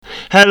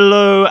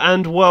Hello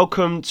and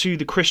welcome to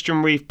the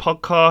Christian Reeve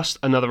podcast.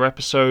 Another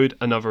episode,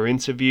 another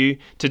interview.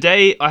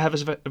 Today I have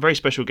a very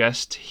special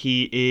guest.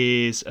 He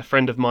is a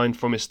friend of mine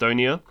from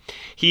Estonia.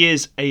 He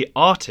is an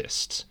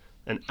artist,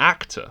 an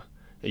actor,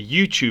 a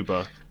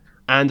YouTuber,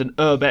 and an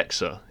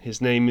urbexer.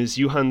 His name is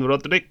Juhan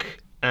Rodrik,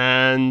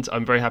 and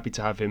I'm very happy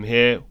to have him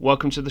here.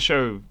 Welcome to the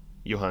show,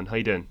 Juhan. How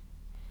you doing?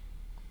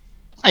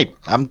 Hi,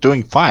 I'm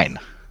doing fine.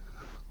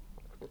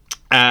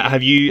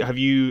 Have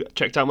you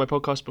checked out my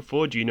podcast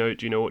before? Do you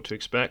know what to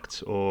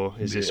expect, or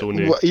is this all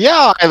new?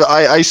 Yeah,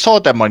 I saw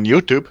them on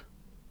YouTube.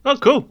 Oh,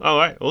 cool. All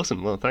right,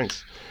 awesome. Well,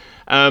 thanks.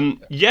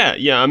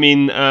 Yeah. I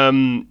mean,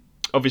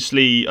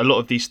 obviously, a lot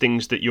of these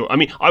things that you're. I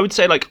mean, I would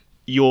say like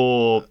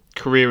your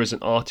career as an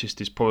artist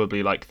is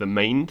probably like the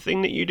main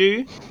thing that you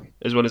do,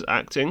 as well as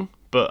acting.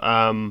 But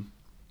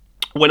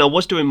when I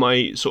was doing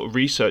my sort of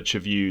research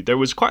of you, there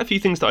was quite a few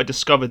things that I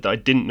discovered that I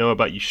didn't know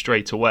about you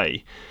straight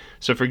away.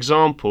 So, for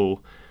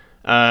example,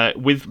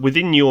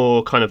 within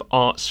your kind of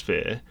art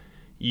sphere,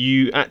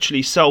 you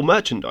actually sell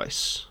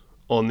merchandise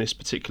on this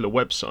particular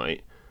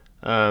website.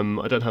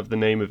 I don't have the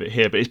name of it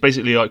here, but it's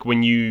basically like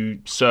when you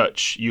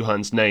search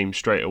Johan's name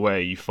straight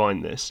away, you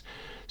find this.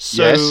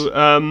 So, Yes.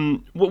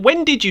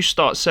 when did you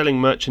start selling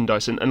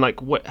merchandise, and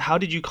like, how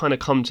did you kind of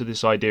come to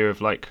this idea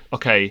of like,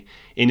 okay,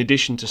 in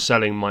addition to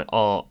selling my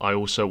art, I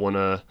also want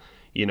to,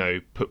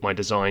 put my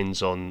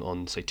designs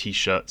on say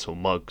T-shirts or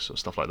mugs or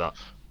stuff like that.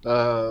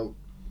 Uh,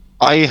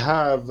 I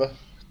have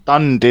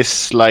done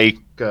this like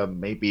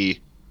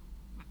maybe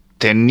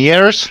 10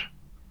 years.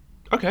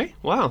 Okay,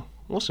 wow,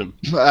 awesome.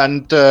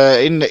 And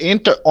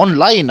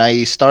online,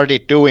 I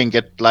started doing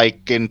it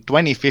like in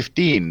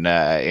 2015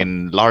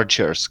 in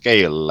larger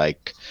scale,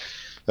 like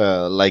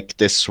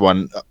this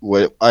one.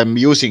 Where I'm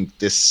using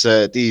these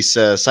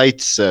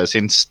sites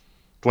since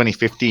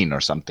 2015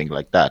 or something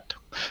like that.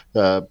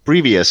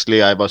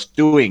 Previously, I was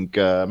doing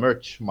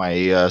merch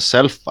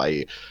myself.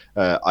 I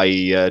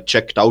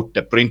checked out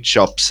the print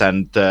shops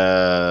and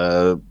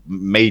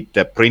made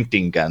the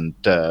printing and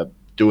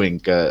doing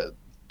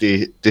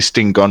this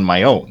thing on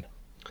my own.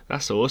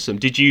 That's awesome.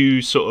 Did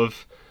you sort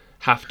of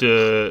have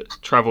to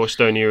travel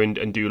Estonia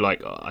and do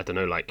like I don't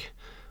know like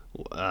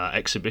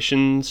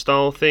exhibition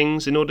style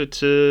things in order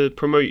to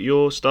promote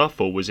your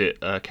stuff, or was it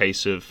a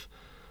case of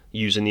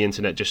using the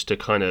internet just to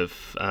kind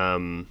of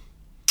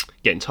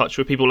get in touch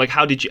with people? Like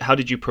how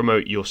did you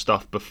promote your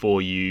stuff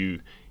before you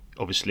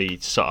obviously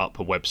set up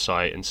a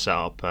website and set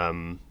up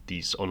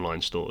these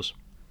online stores?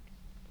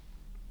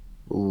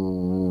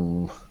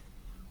 Ooh,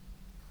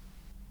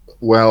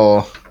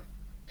 well,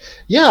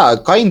 yeah,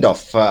 kind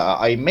of.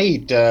 I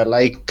made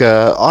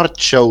art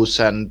shows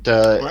and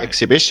Right.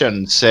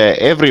 exhibitions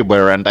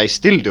everywhere, and I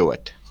still do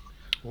it.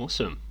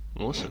 Awesome.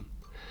 Awesome.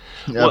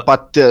 Well,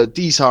 But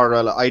these are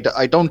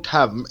I don't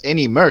have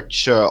any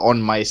merch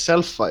on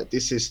myself.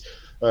 This is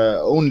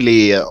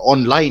only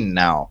online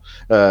now.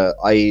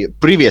 I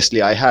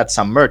previously I had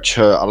some merch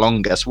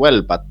along as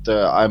well, but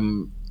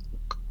I'm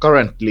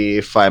currently,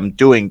 if I'm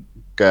doing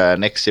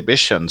an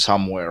exhibition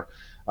somewhere,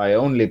 I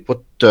only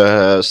put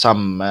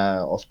some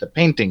of the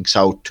paintings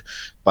out,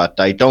 but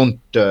I don't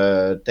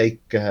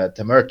take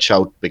the merch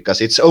out because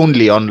it's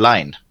only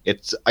online.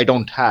 It's I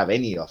don't have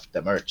any of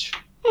the merch.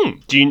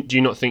 Do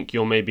you not think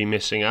you're maybe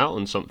missing out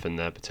on something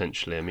there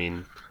potentially? I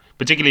mean,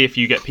 particularly if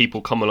you get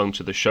people come along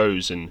to the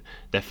shows and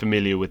they're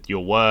familiar with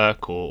your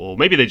work, or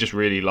maybe they just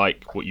really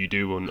like what you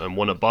do and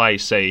want to buy.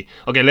 Say,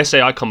 okay, let's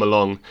say I come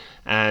along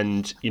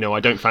and I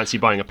don't fancy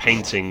buying a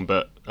painting,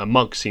 but a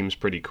mug seems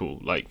pretty cool.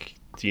 Like,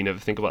 do you never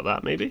think about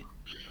that? Maybe.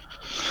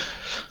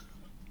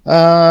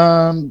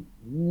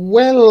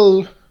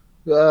 Well,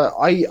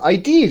 I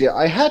did.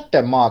 I had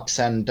the marks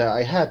and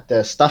I had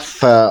the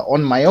stuff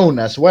on my own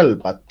as well,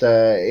 but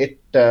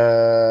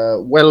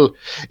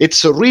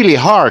it's really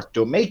hard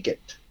to make it.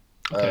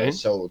 Okay.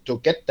 So to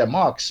get the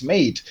marks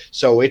made,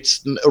 so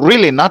it's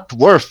really not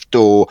worth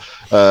the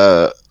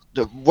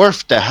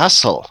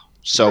hassle.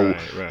 So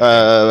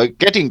Right.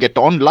 getting it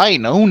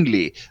online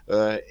only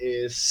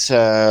is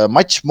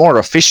much more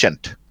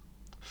efficient.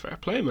 Fair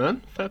play,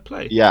 man. Fair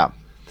play. Yeah,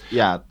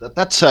 yeah,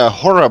 that's a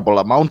horrible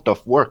amount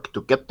of work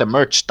to get the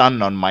merch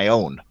done on my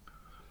own.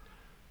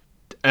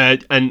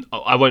 And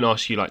I won't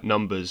ask you like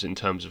numbers in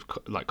terms of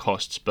like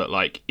costs, but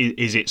like,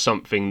 is it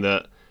something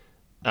that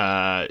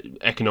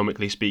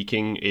economically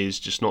speaking is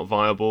just not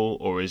viable,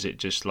 or is it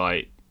just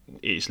like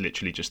it's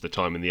literally just the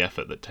time and the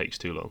effort that takes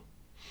too long?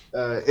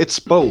 It's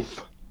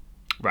both.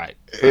 Right,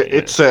 yeah.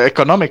 It's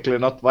economically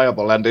not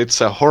viable, and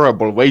it's a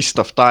horrible waste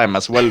of time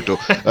as well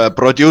to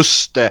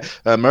produce the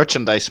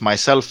merchandise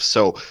myself.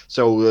 So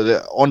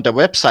on the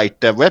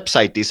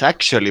website is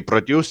actually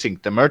producing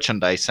the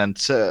merchandise and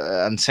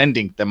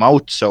sending them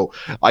out. So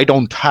I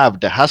don't have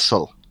the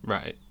hassle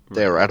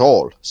there Right. at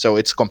all. So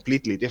it's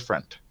completely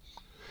different.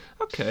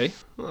 Okay,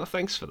 well,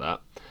 thanks for that.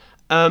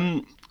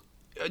 Um,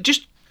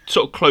 just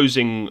sort of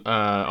closing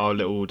our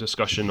little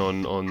discussion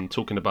on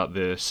talking about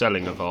the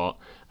selling of art.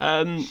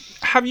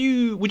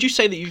 Would you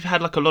say that you've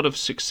had like a lot of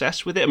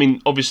success with it? I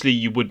mean, obviously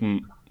you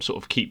wouldn't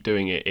sort of keep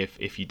doing it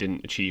if you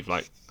didn't achieve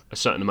like a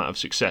certain amount of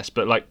success.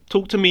 But like,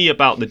 talk to me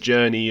about the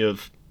journey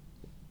of,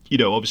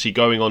 obviously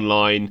going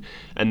online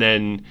and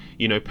then,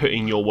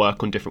 putting your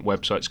work on different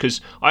websites.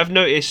 Because I've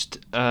noticed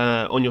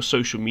on your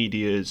social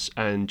medias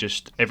and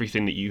just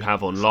everything that you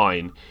have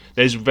online,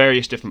 there's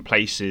various different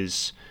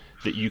places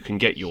that you can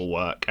get your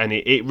work, and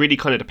it really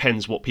kind of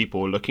depends what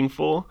people are looking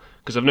for.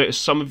 Because I've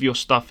noticed some of your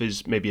stuff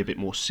is maybe a bit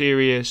more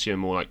serious,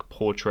 more like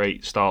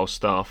portrait style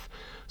stuff.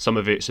 Some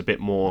of it's a bit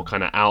more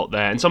kind of out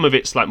there, and some of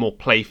it's like more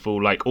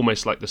playful, like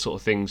almost like the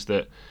sort of things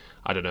that,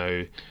 I don't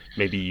know,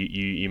 maybe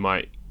you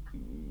might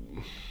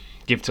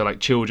give to like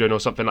children or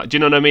something. Like, do you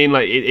know what I mean?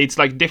 Like it's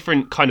like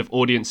different kind of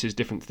audiences,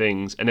 different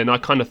things. And then I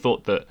kind of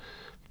thought that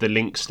the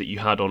links that you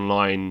had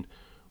online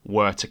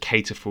were to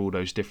cater for all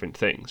those different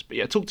things. But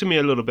yeah, talk to me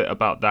a little bit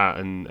about that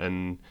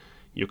and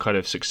your kind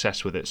of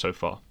success with it so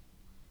far.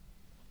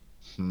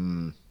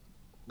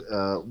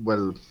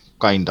 Well,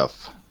 kind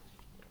of.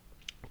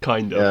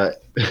 Kind of.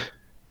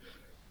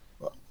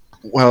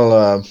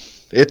 Well,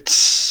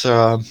 it's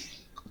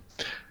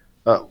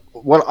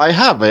well, I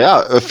have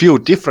a few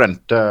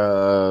different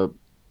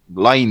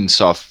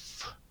lines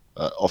of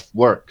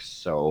work,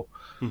 so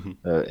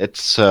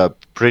it's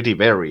pretty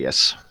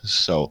various.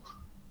 So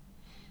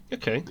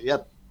Okay. yeah,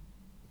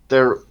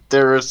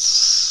 there's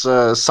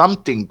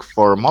something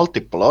for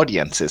multiple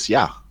audiences.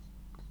 Yeah.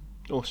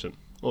 Awesome.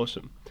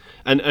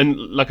 And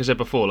like I said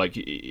before, like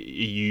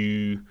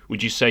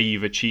would you say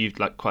you've achieved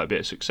like quite a bit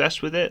of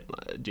success with it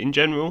in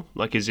general?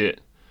 Like, is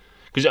it?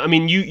 Because I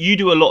mean, you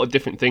do a lot of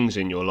different things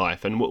in your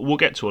life, and we'll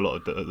get to a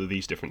lot of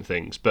these different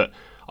things. But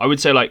I would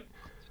say like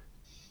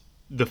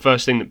the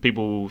first thing that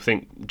people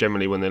think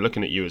generally when they're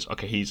looking at you is,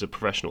 okay, he's a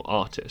professional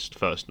artist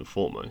first and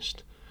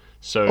foremost.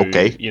 So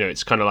Okay.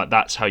 it's kind of like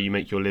that's how you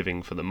make your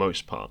living for the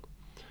most part.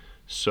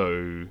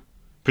 So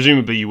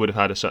presumably you would have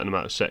had a certain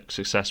amount of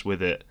success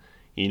with it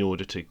in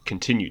order to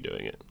continue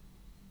doing it.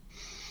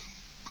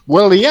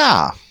 Well,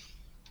 yeah.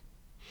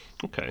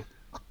 Okay.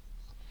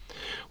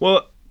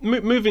 Well,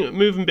 moving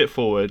a bit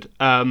forward.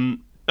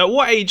 At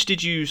what age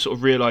did you sort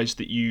of realise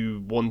that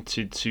you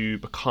wanted to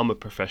become a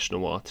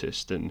professional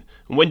artist, and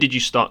when did you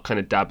start kind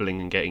of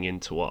dabbling and getting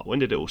into art? When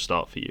did it all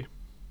start for you?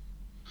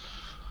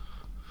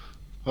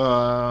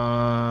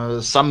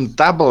 Some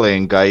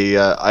dabbling.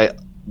 I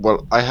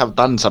have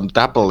done some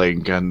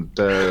dabbling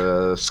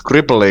and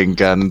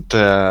scribbling and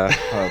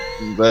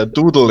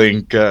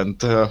doodling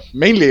and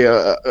mainly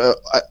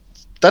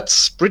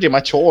that's pretty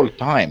much all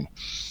time.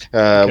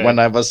 Okay. When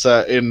I was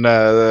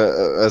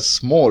a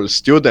small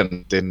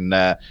student in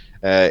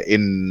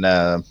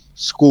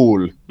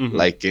school, Mm-hmm.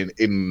 like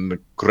in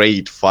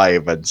grade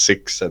 5 and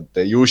 6, and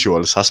the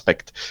usual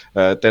suspect.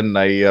 Then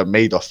I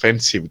made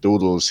offensive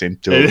doodles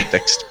into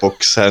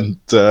textbooks and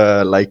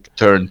like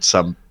turned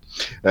some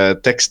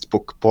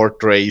textbook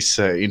portraits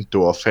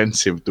into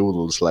offensive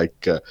doodles,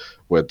 like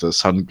with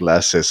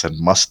sunglasses and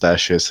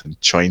mustaches and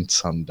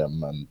joints on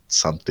them and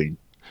something.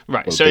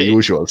 Right. Well, So the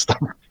usual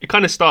stuff. it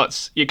kind of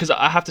starts, yeah, because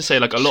I have to say,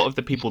 like, a lot of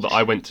the people that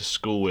I went to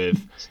school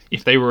with,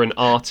 if they were an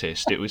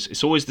artist,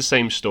 it's always the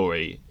same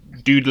story: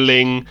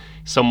 doodling,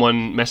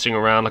 someone messing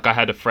around. Like, I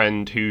had a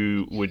friend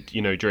who would,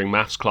 during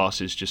maths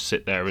classes, just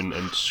sit there and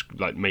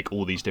like make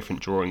all these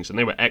different drawings, and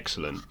they were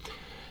excellent.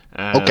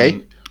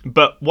 Okay.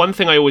 But one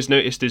thing I always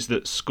noticed is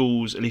that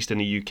schools, at least in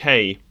the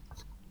UK,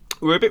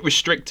 were a bit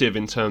restrictive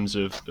in terms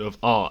of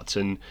art.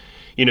 And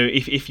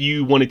if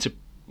you wanted to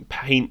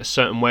paint a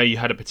certain way, you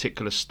had a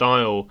particular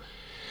style,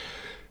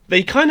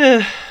 they kind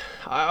of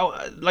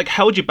like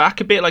held you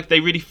back a bit. Like, they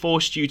really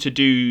forced you to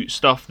do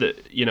stuff that,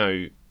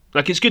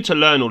 like, it's good to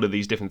learn all of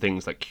these different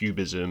things like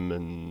cubism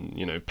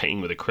and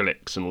painting with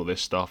acrylics and all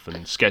this stuff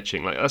and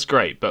sketching. Like, that's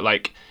great, but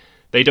like,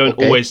 they don't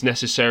Okay. always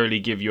necessarily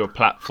give you a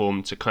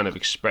platform to kind of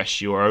express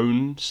your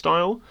own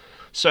style.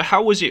 So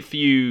how was it for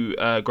you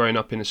growing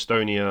up in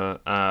Estonia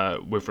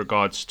with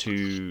regards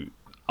to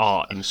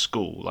art in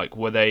school? Like,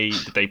 did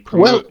they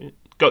Well, promote?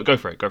 Go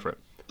for it. Go for it.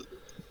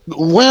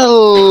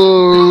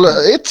 well,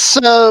 it's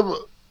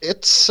so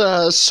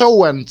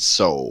and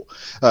so.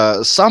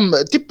 Some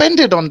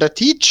depended on the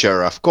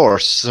teacher, of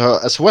course,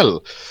 as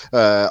well.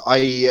 I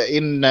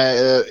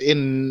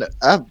in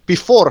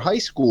before high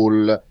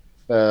school.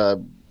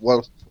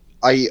 Well,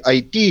 I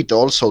did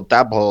also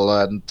dabble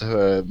and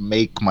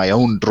make my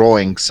own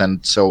drawings,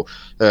 and so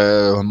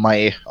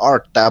my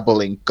art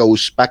dabbling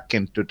goes back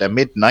into the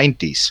mid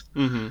 90s.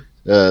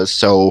 Mm-hmm.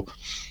 So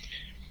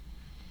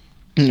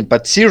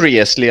but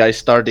seriously, I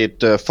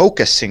started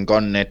focusing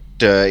on it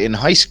in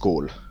high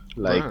school.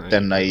 Like Right.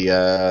 then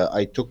Okay.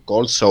 I took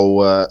also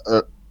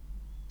uh,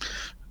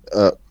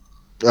 a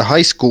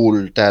high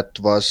school that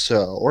was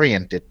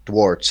oriented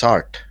towards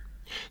art.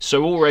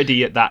 So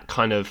already at that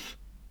kind of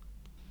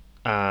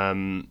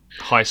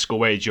high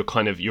school age,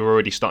 you're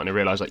already starting to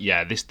realize, like,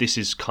 yeah, this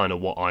is kind of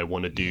what I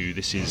want to do.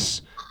 This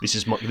is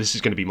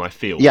going to be my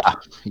field. Yeah,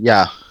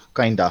 yeah,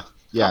 kinda.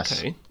 Yes.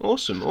 Okay,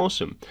 awesome. Well,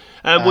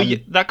 yeah,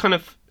 And that kind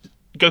of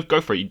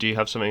go for it. Do you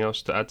have something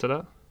else to add to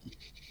that?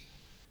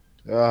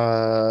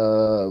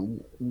 uh,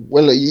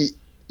 well,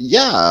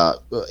 Yeah,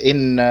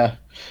 in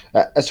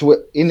as we,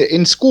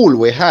 in school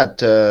we had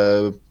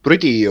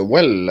pretty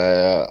well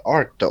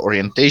art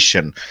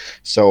orientation,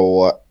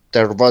 so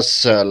there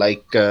was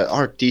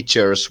art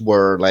teachers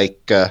were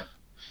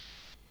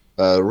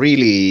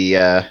really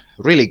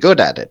good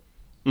at it.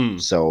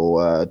 Mm,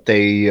 So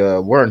they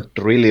weren't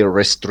really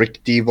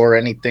restrictive or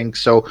anything.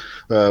 So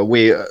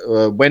we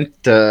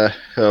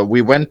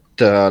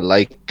went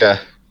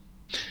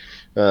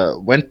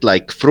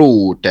like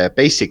through the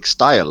basic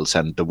styles,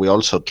 and we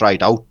also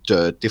tried out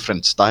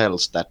different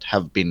styles that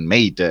have been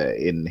made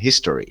in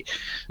history.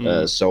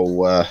 mm,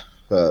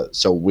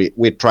 So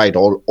we tried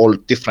all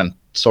different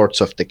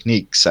sorts of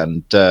techniques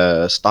and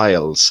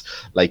styles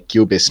like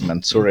cubism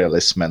and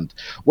surrealism. And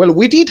well,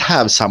 we did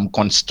have some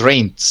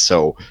constraints,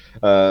 they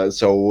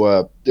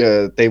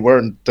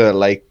weren't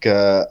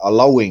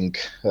allowing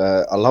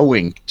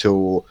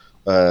to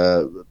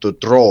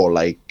draw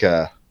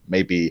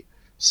maybe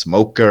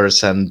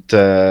smokers and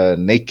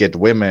naked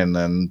women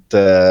and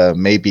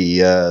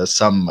maybe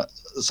some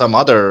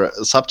other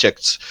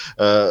subjects.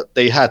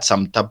 They had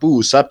some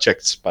taboo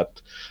subjects,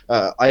 but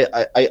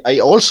I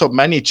also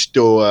managed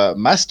to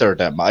master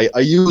them. I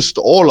used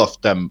all of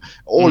them,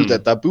 all the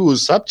mm. taboo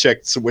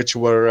subjects, which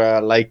were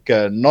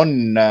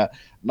non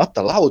not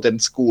allowed in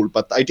school.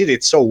 But I did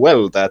it so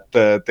well that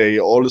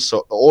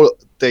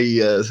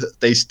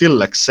they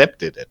still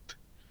accepted it.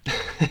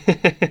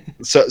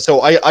 So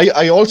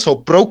I also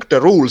broke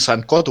the rules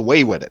and got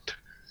away with it.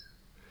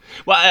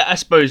 Well, I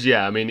suppose,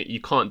 yeah. I mean,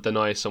 you can't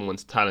deny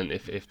someone's talent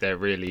if they're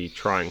really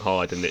trying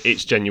hard and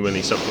it's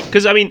genuinely something.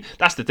 Because I mean,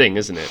 that's the thing,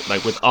 isn't it?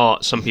 Like with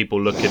art, some people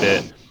look at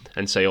it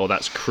and say, "Oh,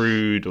 that's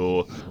crude,"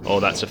 or "Oh,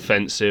 that's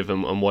offensive,"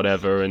 and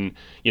whatever. And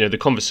you know, the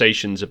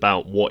conversations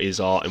about what is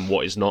art and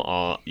what is not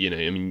art. You know,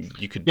 I mean,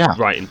 you could Yeah.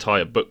 write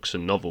entire books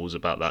and novels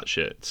about that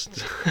shit.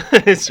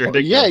 It's Yeah,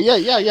 ridiculous. yeah,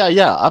 yeah, yeah,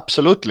 yeah,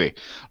 absolutely.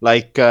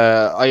 Like,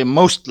 I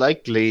most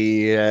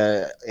likely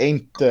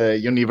ain't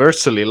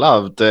universally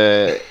loved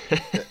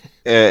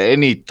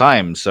any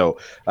time. So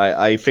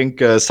I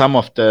think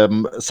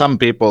some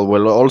people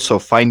will also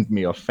find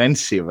me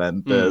offensive,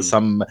 and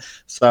Mm,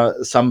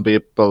 some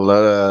people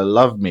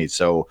love me.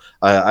 So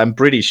I'm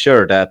pretty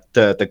sure that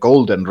the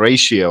golden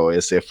ratio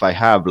is if I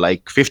have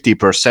like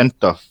 50%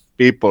 of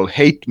people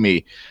hate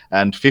me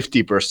and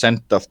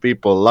 50% of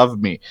people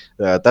love me.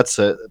 That's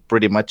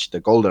pretty much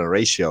the golden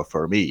ratio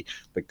for me,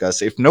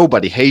 because if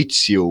nobody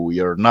hates you,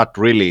 you're not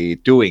really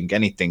doing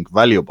anything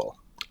valuable.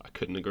 I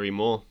couldn't agree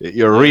more.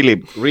 You're Yeah.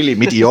 really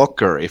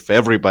mediocre if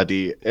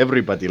everybody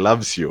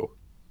loves you.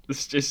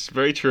 It's just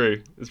very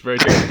true. It's very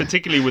true,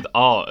 particularly with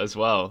art as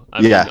well.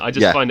 I mean, Yeah, I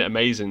just yeah. find it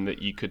amazing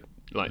that you could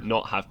like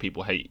not have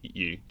people hate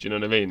you. Do you know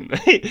what I mean?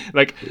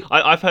 Like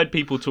I've heard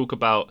people talk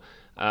about,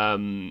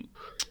 um,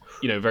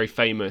 you know, very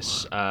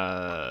famous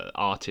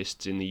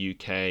artists in the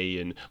UK,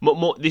 and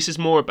this is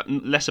more about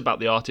less about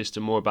the artist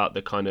and more about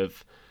the kind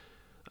of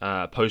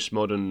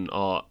postmodern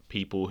art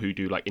people who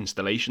do like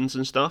installations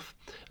and stuff.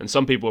 And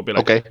some people will be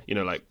like, Okay. you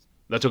know, like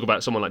they'll talk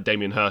about someone like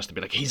Damien Hirst and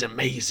be like, he's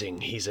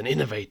amazing, he's an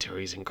innovator,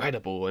 he's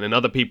incredible. And then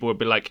other people would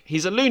be like,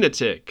 he's a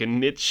lunatic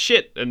and it's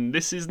shit and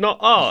this is not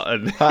art.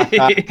 And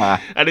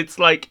and it's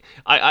like,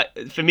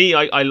 for me,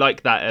 I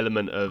like that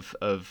element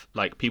of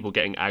like people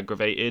getting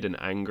aggravated and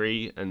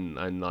angry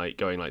and like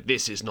going like,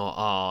 this is not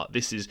art.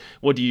 This is,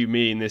 what do you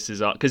mean this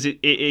is art? Because it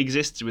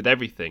exists with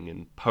everything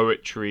in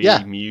poetry,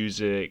 Yeah.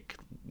 music,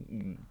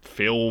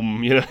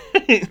 film, you know.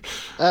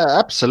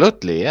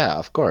 Absolutely. Yeah.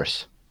 Of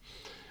course.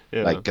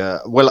 Yeah. Like,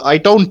 well, I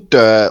don't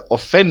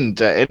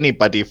offend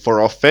anybody for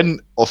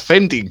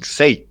offending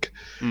sake.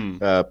 Mm.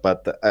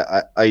 But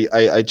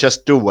I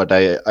just do what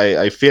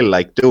I feel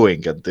like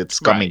doing, and it's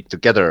coming Right.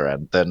 together.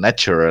 And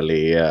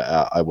naturally,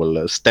 I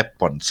will step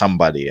on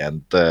somebody,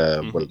 and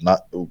Hmm.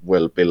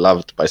 will be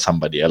loved by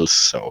somebody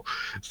else.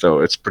 So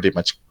it's pretty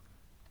much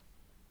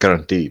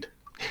guaranteed.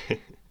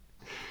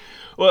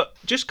 Well,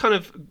 just kind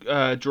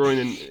of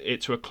drawing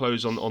it to a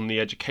close on the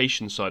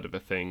education side of the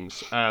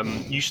things.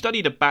 You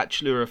studied a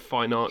Bachelor of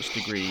Fine Arts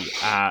degree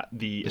at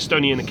the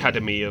Estonian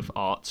Academy of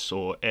Arts,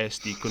 or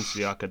Eesti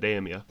Kunsti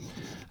Akadeemia.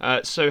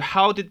 So,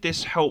 how did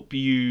this help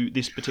you,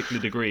 this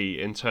particular degree,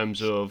 in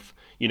terms of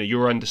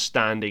your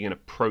understanding and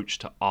approach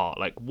to art?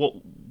 Like, what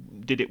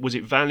did it? Was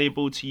it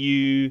valuable to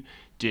you?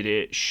 Did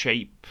it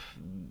shape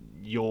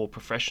your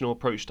professional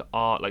approach to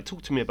art? Like,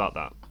 talk to me about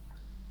that.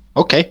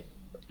 Okay.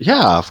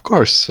 Yeah, of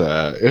course.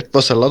 It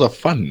was a lot of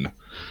fun.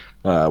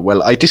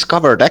 Well, I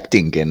discovered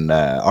acting in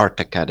Art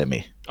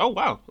Academy. Oh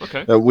wow.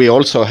 Okay. We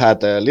also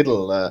had a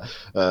little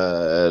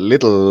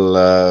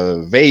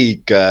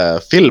vague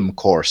film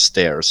course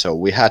there, so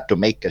we had to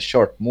make a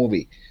short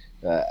movie,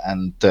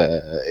 and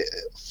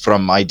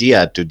from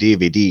idea to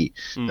DVD,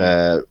 Mm.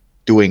 uh,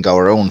 doing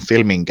our own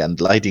filming and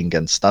lighting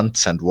and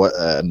stunts and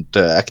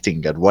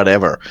acting and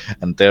whatever.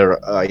 And there,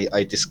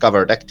 I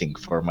discovered acting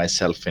for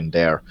myself in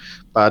there.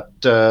 But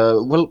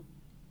well,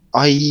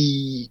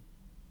 I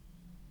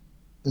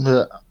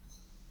uh,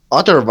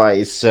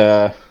 otherwise.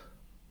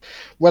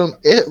 Well,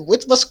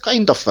 it was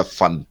kind of a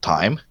fun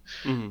time.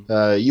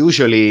 Mm.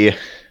 Usually,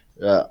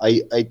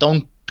 I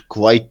don't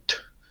quite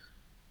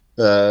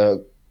uh,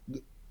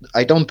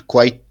 I don't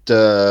quite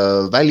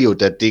value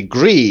the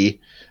degree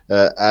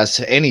as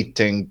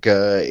anything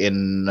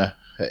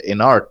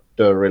in art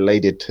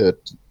related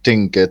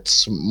thing.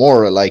 It's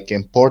more like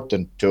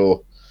important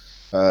to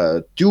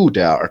do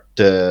the art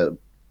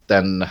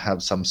than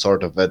have some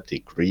sort of a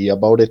degree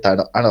about it. I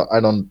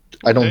don't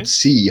Okay.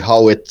 see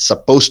how it's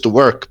supposed to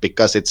work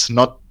because it's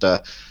not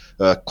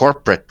a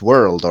corporate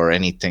world or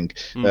anything.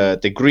 Hmm.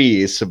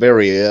 Degree is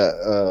very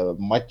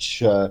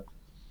much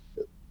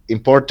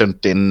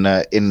important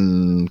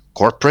in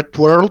corporate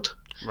world,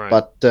 Right.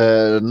 but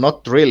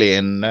not really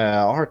in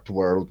art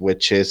world,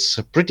 which is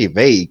pretty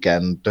vague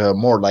and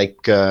more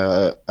like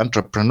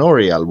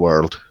entrepreneurial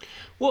world,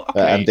 Well,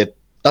 and okay. it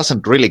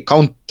doesn't really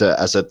count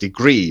as a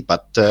degree.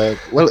 But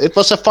well, it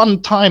was a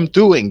fun time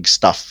doing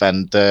stuff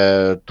and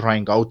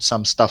trying out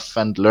some stuff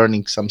and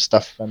learning some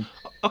stuff and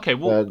Okay.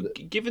 Well, uh,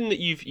 given that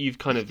you've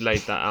kind of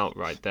laid that out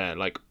right there,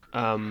 like,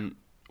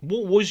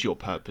 what was your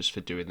purpose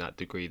for doing that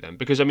degree then?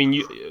 Because I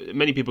mean,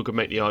 many people could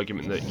make the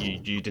argument that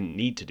you didn't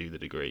need to do the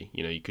degree.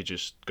 You know, you could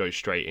just go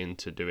straight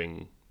into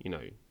doing,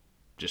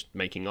 just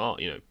making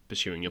art.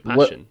 Pursuing your what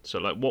passion. So,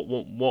 like,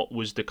 what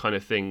was the kind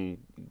of thing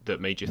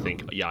that made you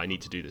think, yeah, I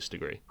need to do this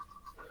degree?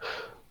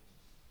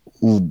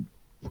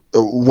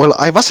 well,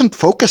 I wasn't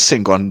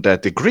focusing on the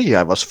degree.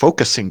 I was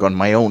focusing on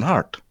my own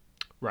art.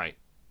 Right.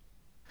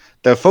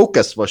 The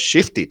focus was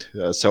shifted.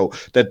 So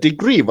the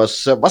degree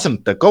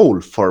wasn't the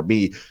goal for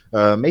me.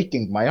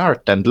 Making my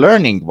art and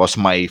learning was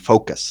my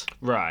focus.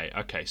 Right.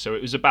 Okay. So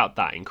it was about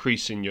that,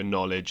 increasing your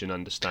knowledge and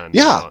understanding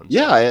of Yeah, art and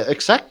yeah, stuff.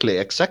 exactly,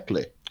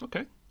 exactly.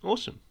 Okay.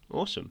 Awesome.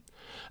 Awesome.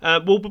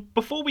 Well,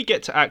 before we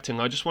get to acting,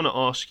 I just want to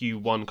ask you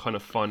one kind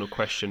of final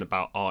question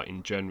about art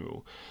in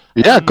general.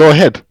 Yeah, go Um,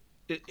 ahead.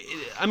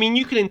 I mean,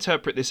 you can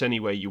interpret this any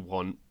way you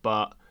want,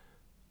 but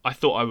I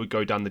thought I would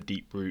go down the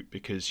deep route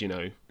because,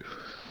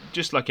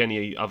 just like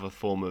any other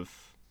form of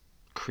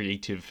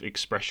creative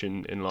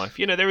expression in life,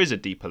 there is a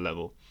deeper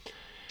level.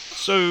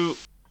 So,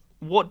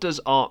 what does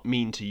art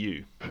mean to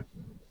you?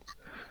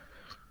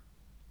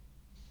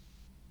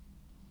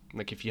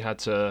 Like, if you had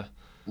to,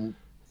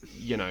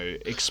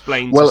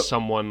 explain to Well,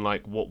 someone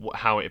like what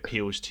how it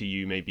appeals to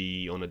you,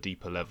 maybe on a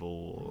deeper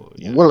level,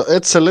 well,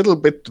 it's a little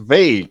bit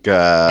vague.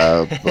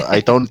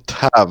 I don't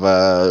have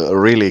a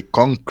really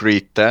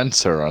concrete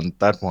answer on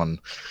that one.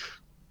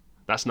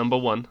 That's number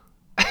one.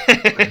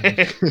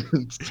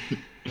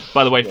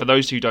 By the way, for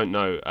those who don't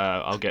know,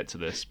 I'll get to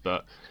this,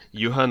 but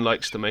Juhan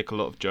likes to make a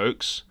lot of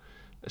jokes,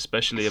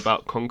 especially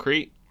about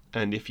concrete.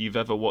 And if you've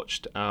ever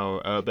watched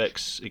our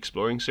Urbex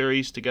exploring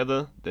series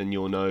together, then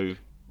you'll know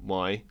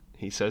why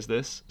he says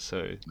this.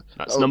 So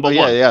that's Oh, number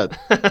yeah, one. yeah.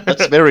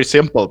 That's very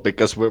simple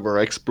because we were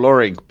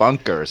exploring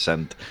bunkers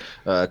and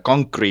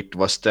concrete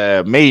was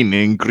the main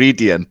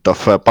ingredient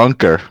of a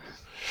bunker.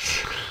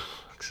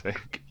 Fuck's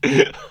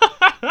sake.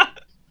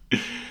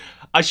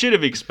 I should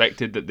have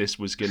expected that this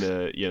was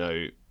gonna,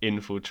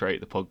 infiltrate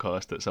the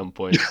podcast at some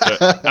point.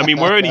 But I mean,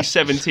 we're only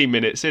 17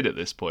 minutes in at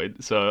this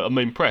point, so I'm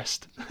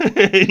impressed.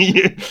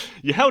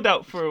 you held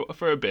out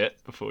for a bit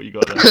before you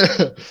got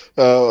there.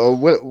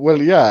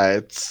 Well, yeah,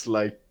 it's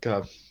like,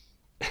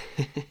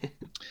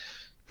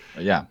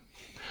 yeah.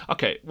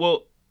 Okay,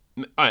 well,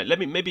 all right. Let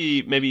me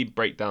maybe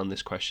break down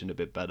this question a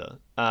bit better.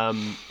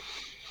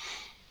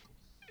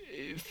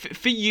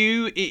 For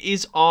you,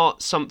 is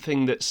art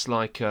something that's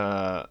like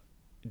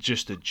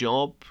just a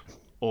job,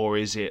 or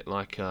is it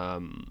like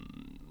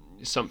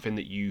something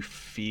that you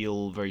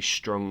feel very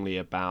strongly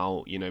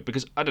about?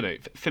 Because I don't know.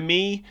 For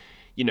me,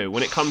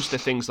 when it comes to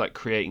things like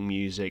creating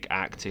music,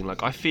 acting,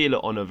 like I feel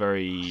it on a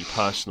very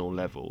personal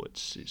level.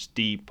 It's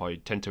deep. I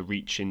tend to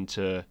reach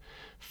into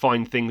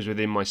find things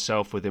within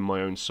myself, within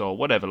my own soul,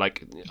 whatever.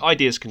 Like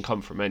ideas can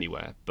come from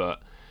anywhere,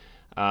 but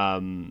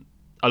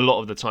a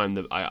lot of the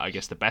time, I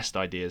guess the best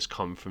ideas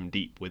come from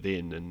deep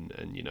within, and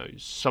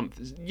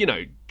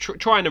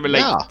trying to relate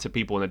Yeah. to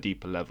people on a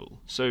deeper level.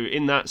 So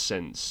in that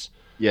sense,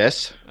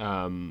 Yes.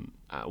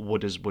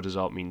 what does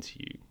art mean to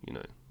you?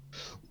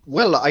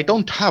 Well, I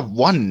don't have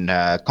one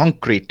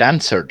concrete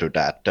answer to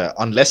that,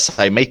 unless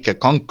I make a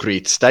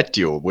concrete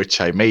statue, which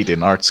I made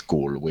in art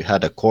school. We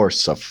had a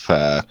course of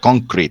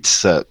concrete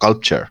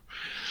sculpture.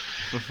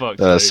 For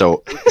fuck's Uh,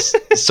 sake.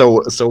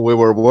 so, so we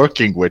were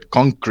working with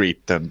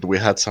concrete, and we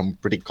had some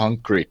pretty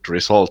concrete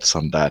results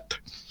on that.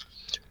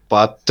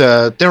 But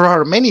there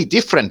are many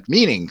different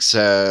meanings.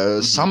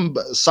 Hmm.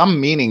 Some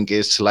meaning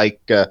is like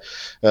uh,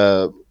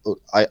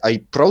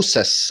 I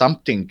process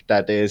something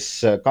that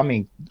is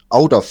coming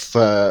out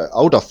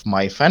of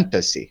my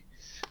fantasy.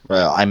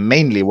 Right. I'm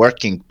mainly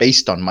working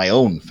based on my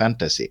own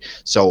fantasy.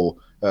 So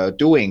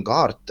doing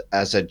art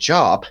as a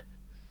job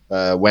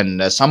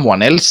when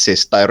someone else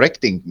is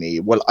directing me,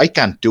 well, I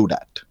can't do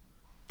that.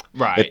 It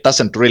Right.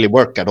 doesn't really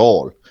work at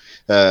all.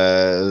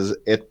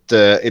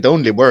 It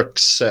only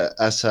works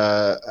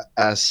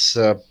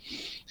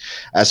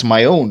as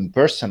my own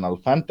personal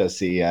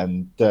fantasy,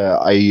 and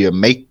I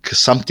make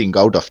something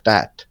out of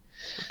that.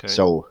 Okay.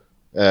 So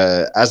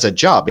as a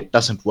job, it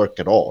doesn't work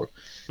at all.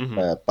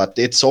 but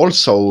it's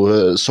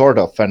also sort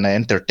of an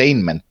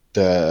entertainment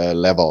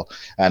level,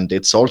 and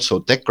it's also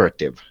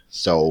decorative.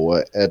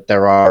 So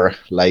there are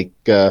like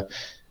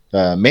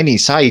many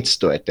sides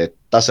to it. It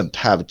doesn't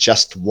have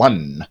just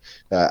one,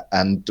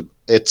 and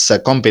it's a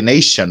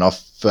combination of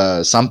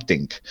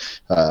something.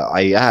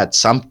 I add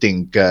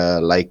something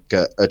like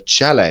a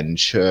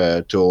challenge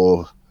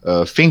to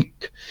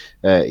think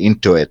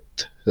into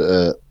it.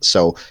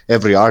 So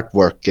every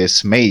artwork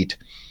is made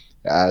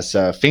as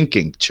a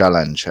thinking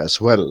challenge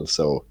as well.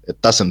 So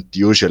it doesn't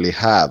usually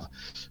have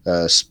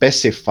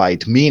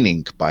specified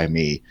meaning by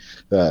me.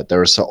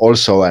 There's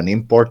also an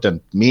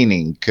important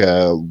meaning,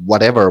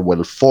 whatever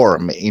will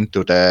form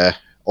into the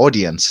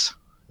audience.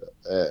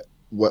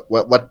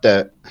 What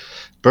the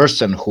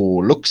person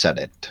who looks at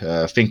it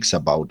thinks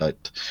about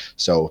it.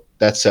 So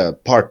that's a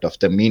part of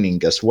the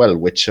meaning as well,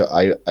 which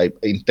I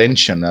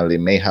intentionally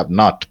may have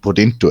not put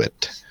into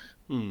it.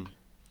 Hmm.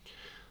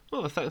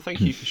 Well, thank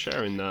you for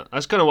sharing that.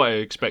 That's kind of what I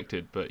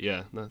expected, but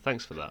yeah, no,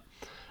 thanks for that.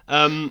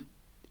 Um,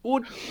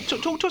 well,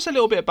 talk to us a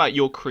little bit about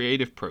your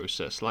creative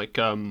process. Like,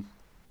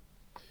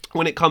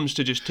 when it comes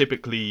to just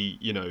typically,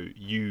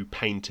 you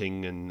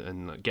painting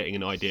and like getting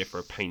an idea for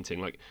a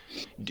painting, like,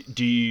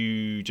 do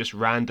you just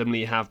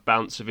randomly have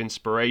bouts of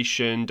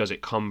inspiration? Does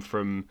it come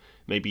from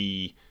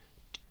maybe,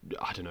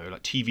 I don't know,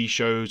 like TV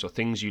shows or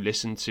things you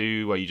listen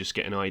to where you just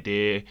get an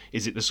idea?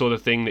 Is it the sort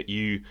of thing that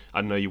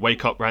I don't know, you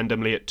wake up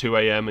randomly at 2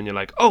 a.m. and you're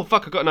like, oh,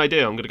 fuck, I got an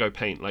idea, I'm going to go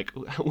paint? Like,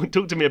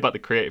 talk to me about the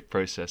creative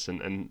process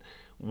and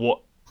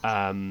what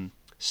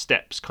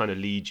steps kind of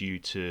lead you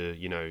to,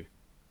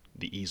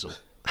 the easel.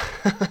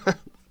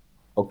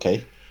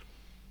 Okay.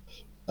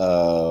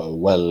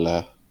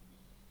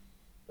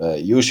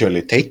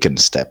 Usually taken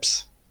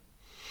steps.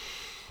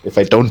 If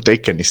I don't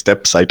take any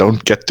steps, I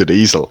don't get to the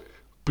easel.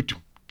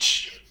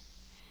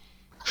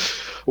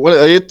 Well,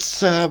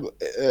 it's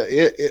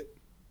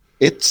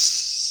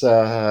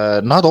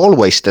not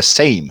always the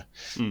same.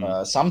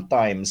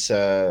 Sometimes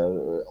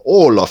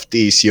all of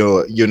these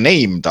you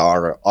named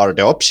are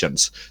the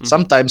options.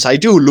 Sometimes I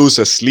do lose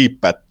a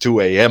sleep at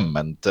 2 a.m.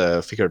 and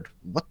figured,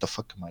 what the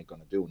fuck am I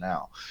gonna do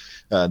now?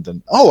 And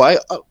then I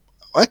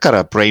got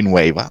a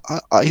brainwave.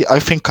 I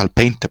think I'll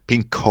paint a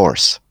pink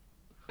horse.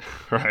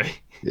 Right.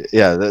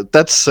 Yeah,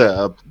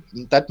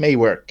 that may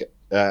work.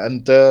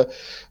 And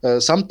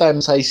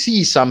sometimes I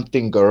see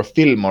something or a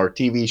film or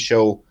TV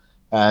show,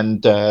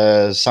 and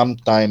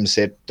sometimes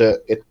it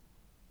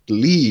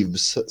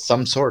leaves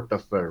some sort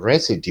of a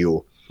residue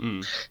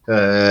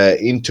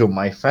into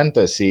my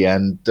fantasy,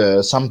 and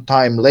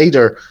sometime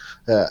later,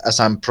 as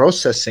I'm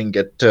processing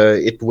it,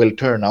 it will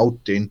turn out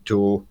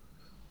into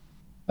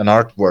an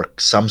artwork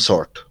some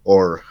sort,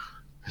 or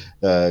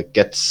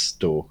gets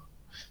to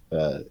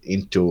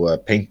into a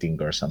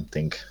painting or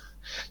something.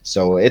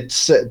 So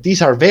it's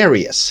these are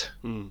various.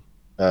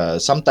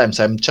 Sometimes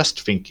I'm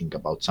just thinking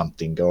about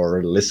something,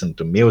 or listen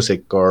to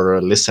music,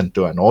 or listen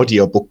to an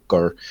audiobook,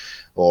 or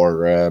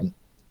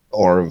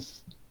or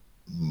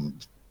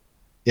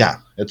yeah,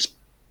 it's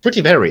pretty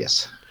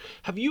various.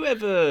 Have you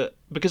ever,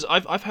 because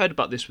I've heard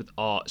about this with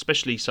art,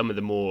 especially some of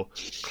the more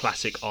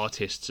classic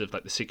artists of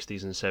like the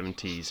 60s and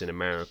 70s in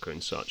America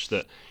and such,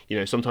 that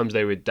sometimes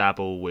they would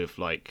dabble with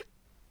like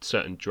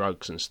certain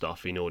drugs and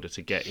stuff in order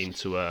to get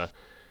into a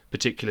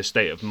particular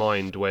state of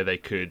mind where they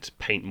could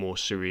paint more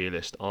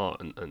surrealist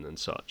art and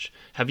such.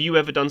 Have you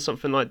ever done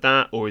something like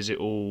that, or is it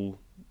all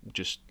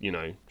just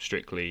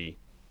strictly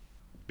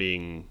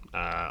being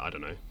I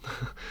don't know,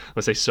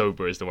 I say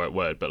sober is the right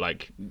word, but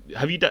like,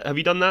 have you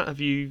done that? Have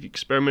you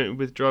experimented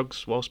with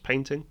drugs whilst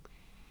painting?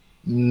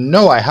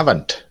 No, I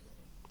haven't.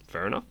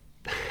 Fair enough.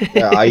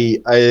 I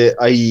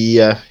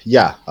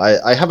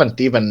haven't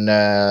even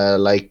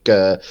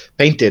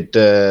painted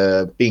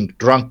being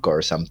drunk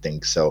or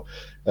something. So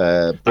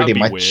That'd be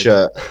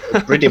weird.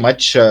 pretty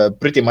much,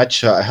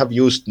 I have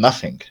used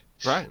nothing.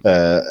 Right.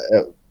 Uh,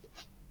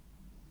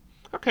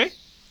 Okay.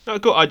 No,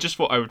 cool. I just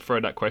thought I would throw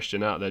that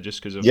question out there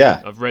just because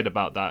yeah. I've read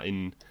about that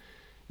in,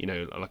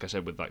 like I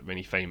said, with like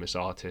many famous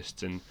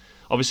artists, and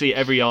obviously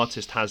every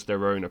artist has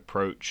their own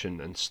approach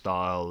and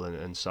style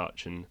and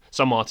such, and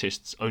some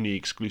artists only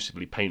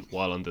exclusively paint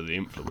while under the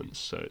influence.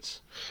 So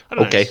it's, I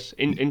don't know, it's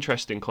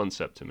interesting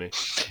concept to me.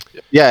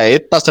 Yeah,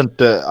 it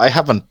doesn't. I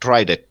haven't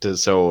tried it,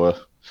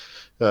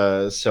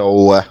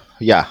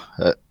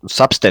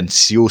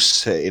 substance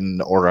use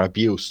or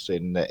abuse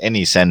in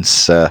any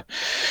sense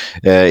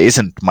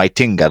isn't my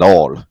thing at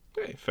all.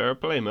 Hey, fair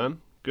play, man.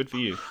 Good for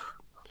you.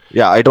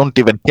 Yeah, I don't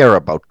even care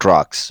about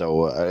drugs,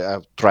 so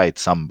I've tried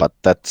some, but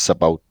that's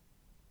about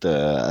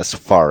as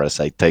far as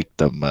I take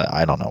them.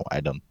 I don't know.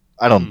 I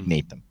don't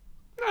need them.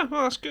 Yeah,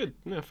 well, that's good.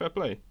 Yeah, fair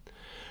play.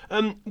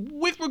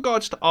 With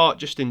regards to art,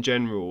 just in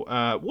general,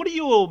 what are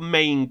your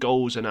main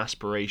goals and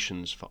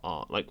aspirations for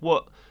art? Like,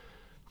 what?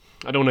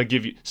 I don't want to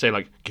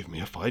give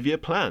me a 5-year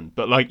plan,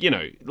 but like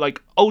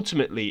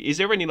ultimately, is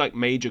there any like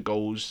major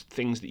goals,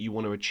 things that you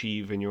want to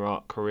achieve in your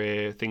art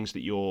career, things that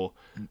you're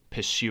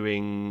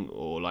pursuing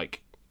or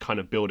like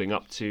kind of building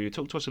up to?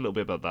 Talk to us a little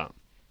bit about that.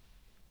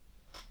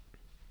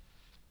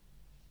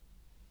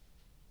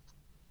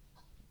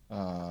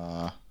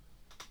 Uh,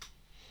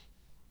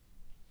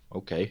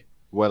 okay.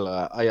 Well,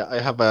 I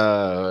have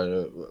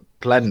a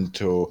plan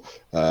to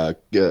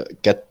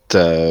get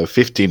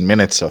 15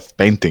 minutes of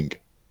painting.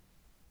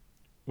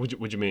 What do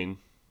you mean?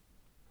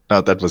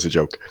 No, that was a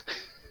joke.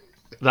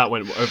 That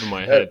went over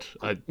my Uh, head.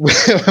 I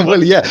well,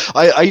 what? yeah,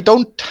 I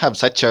don't have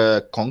such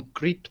a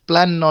concrete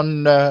plan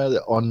on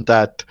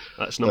that,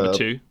 That's number uh,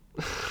 two.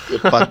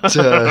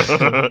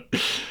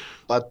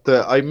 but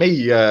I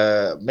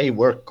may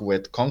work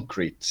with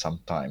concrete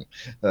sometime.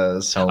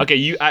 So Okay,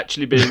 you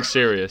actually being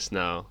serious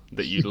now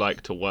that you'd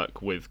like to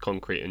work with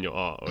concrete in your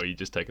art, or are you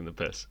just taking the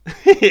piss?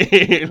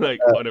 Like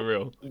on a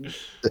real.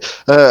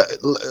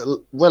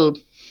 well,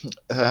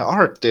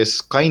 art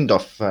is kind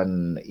of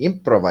an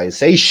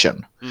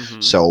improvisation,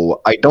 Mm-hmm.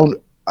 so I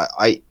don't.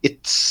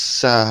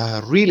 It's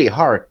really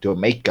hard to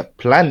make a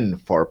plan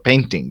for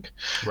painting,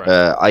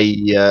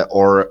 Right.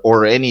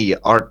 or any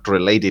art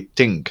related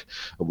thing.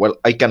 Well,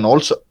 I can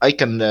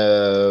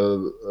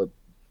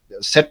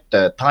set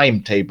a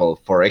timetable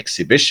for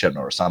exhibition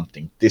or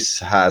something. This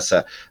has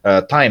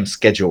a time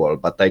schedule,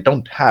 but I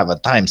don't have a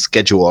time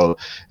schedule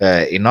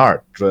in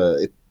art. Uh,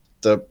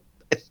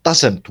 it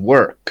doesn't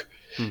work.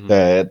 Mm-hmm.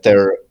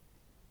 There,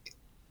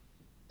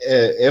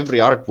 every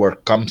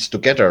artwork comes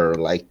together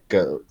like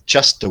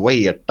just the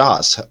way it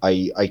does.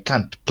 I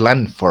can't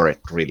plan for it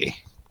really.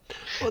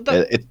 Well,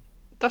 It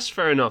that's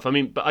fair enough. I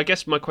mean, but I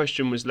guess my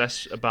question was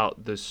less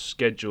about the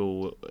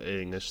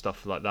scheduling and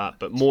stuff like that,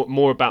 but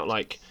more about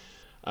like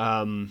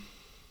um,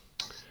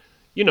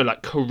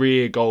 like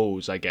career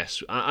goals, I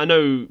guess. I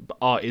know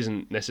art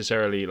isn't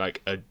necessarily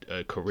like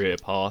a career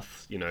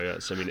path. I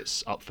mean,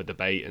 it's up for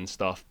debate and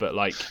stuff, but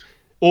like,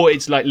 or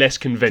it's like less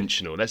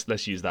conventional.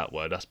 Let's use that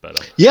word. That's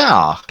better.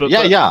 yeah, But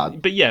yeah, but yeah.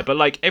 but yeah, but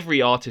like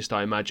every artist,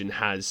 I imagine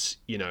has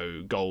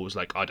goals.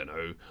 Like I don't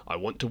know, I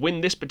want to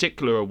win this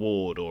particular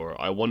award, or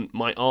I want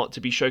my art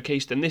to be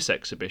showcased in this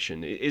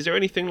exhibition. Is there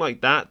anything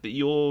like that that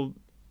you're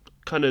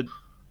kind of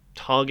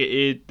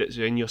targeted that's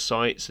in your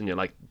sights, and you're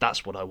like,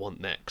 that's what I want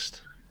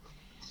next?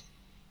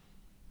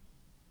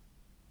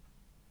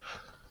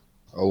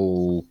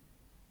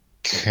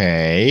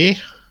 Okay.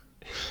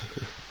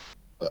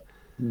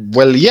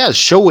 Well, yeah,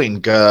 showing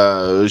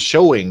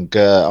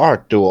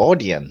art to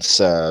audience.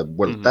 Well,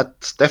 Hmm.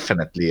 that's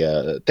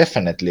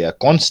definitely a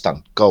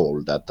constant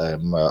goal that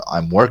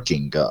I'm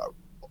working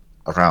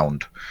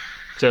around.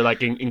 So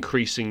like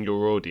increasing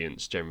your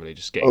audience generally,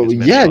 just getting Oh as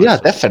many yeah, yeah, eyes on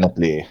it.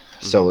 definitely.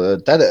 Hmm. So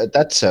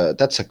that's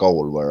a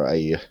goal where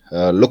I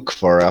look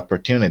for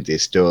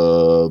opportunities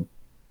to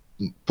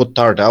put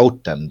art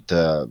out and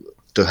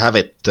to have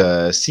it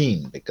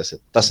seen, because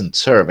it doesn't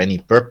serve any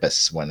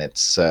purpose when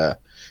it's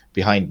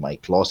behind my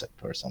closet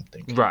or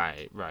something.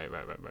 Right.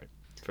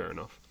 Fair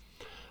enough.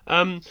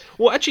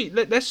 Well, actually,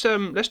 let's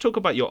talk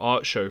about your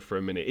art show for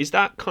a minute. Is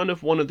that kind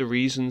of one of the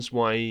reasons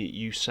why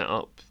you set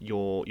up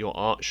your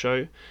art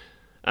show?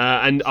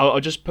 And I'll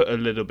just put a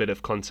little bit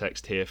of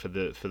context here for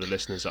the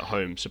listeners at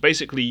home. So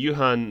basically,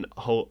 Juhan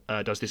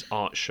does this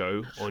art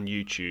show on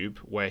YouTube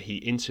where he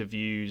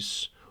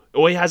interviews,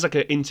 or he has like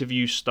an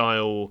interview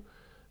style.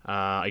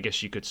 I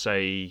guess you could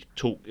say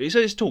talk. It's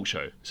a talk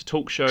show. It's a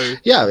talk show.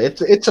 Yeah,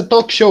 it's a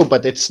talk show,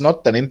 but it's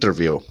not an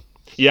interview.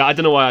 Yeah, I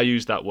don't know why I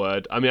use that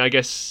word. I mean, I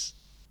guess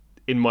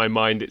in my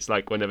mind, it's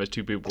like whenever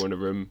two people in a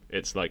room,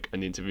 it's like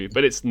an interview,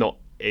 but it's not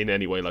in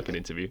any way like an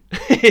interview.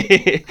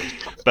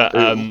 But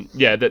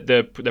yeah,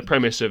 the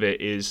premise of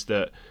it is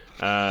that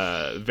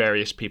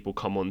various people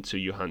come onto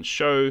Johan's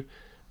show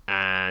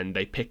and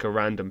they pick a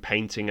random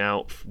painting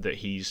out that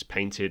he's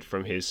painted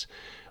from his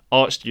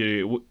art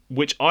studio,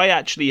 which I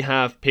actually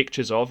have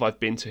pictures of. I've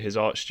been to his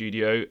art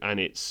studio, and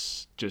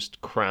it's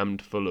just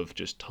crammed full of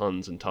just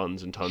tons and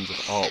tons and tons of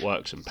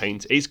artworks and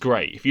paint. It's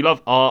great. If you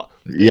love art,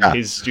 then Yeah,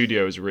 his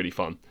studio is really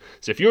fun.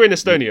 So if you're in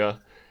Estonia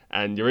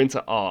and you're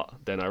into art,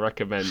 then I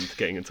recommend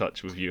getting in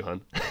touch with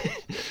Johan.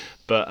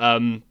 but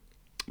um,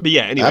 but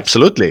yeah. Anyways,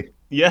 absolutely.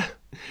 yeah.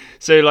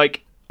 So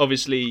like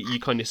obviously you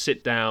kind of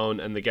sit down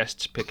and the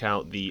guests pick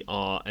out the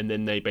art and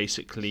then they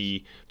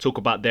basically talk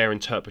about their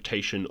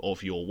interpretation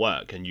of your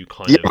work and you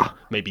kind of Yeah,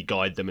 maybe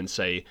guide them and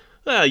say,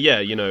 yeah,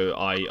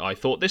 I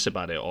thought this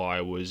about it or I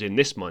was in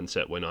this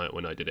mindset when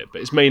I did it.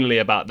 But it's mainly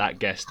about that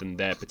guest and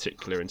their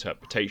particular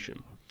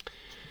interpretation.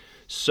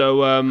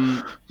 So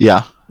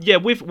yeah. yeah,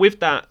 with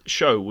that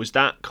show, was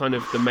that kind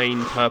of the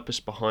main purpose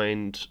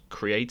behind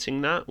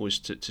creating that? Was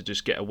to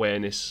just get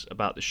awareness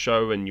about the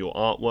show and your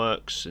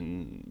artworks,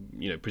 and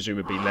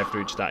presumably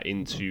leverage that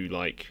into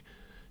like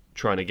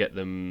trying to get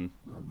them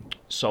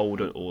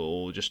sold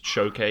or just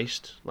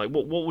showcased? Like,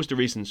 what was the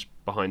reasons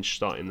behind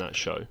starting that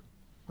show?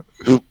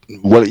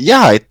 Well,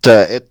 yeah.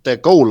 The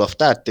goal of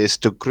that is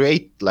to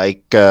create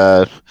like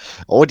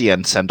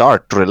audience and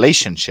art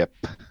relationship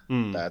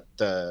Hmm. that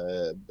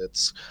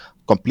it's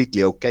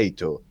completely okay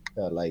to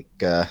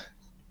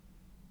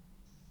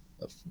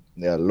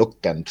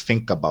look and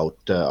think about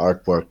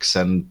artworks,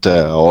 and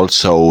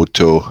also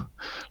to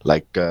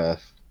like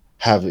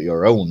have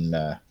your own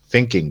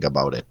thinking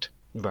about it.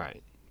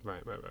 Right.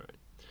 Right.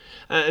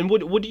 And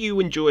what do you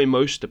enjoy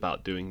most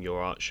about doing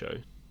your art show?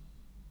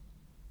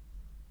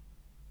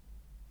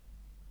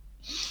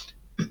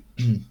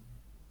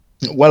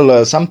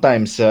 Well,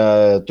 sometimes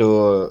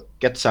to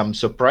get some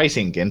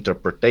surprising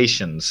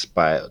interpretations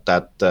by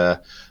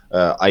that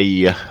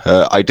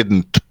I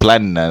didn't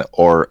plan,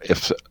 or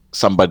if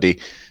somebody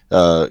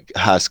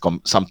has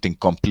something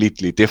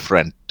completely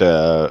different,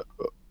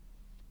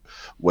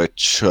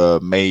 which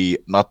may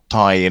not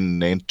tie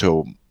in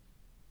into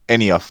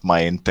any of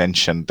my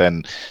intention,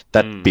 then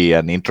that'd Mm. be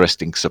an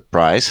interesting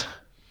surprise.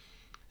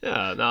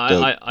 Yeah, no,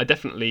 The I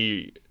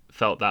definitely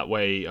felt that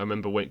way. I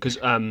remember when, because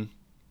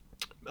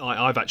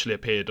I've actually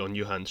appeared on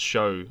Juhan's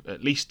show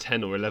at least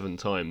 10 or 11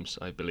 times,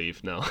 I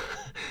believe now.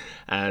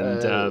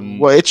 And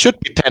well, it should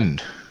be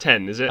 10,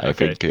 10, is it? I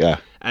Okay. think. Yeah,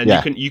 And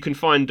yeah. you can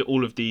find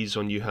all of these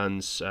on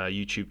Juhan's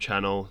YouTube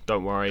channel.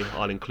 Don't worry,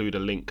 I'll include a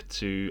link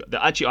to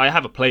actually I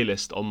have a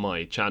playlist on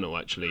my channel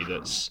actually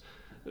that's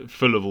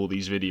full of all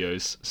these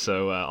videos.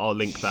 So I'll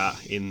link that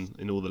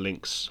in all the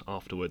links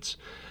afterwards.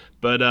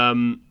 But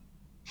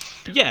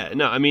yeah,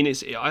 no, I mean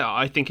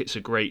I think it's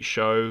a great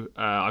show.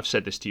 I've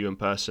said this to you in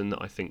person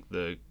that I think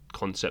the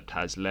concept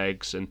has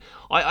legs, and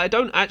I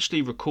don't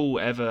actually recall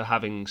ever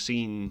having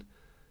seen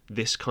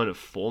this kind of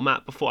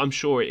format before. I'm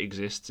sure it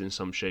exists in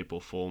some shape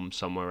or form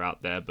somewhere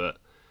out there, but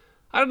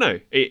I don't know.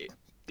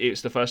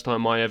 It's the first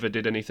time I ever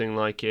did anything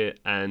like it,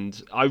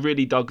 and I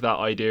really dug that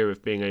idea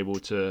of being able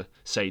to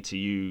say to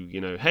you, you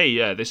know, hey,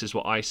 yeah, this is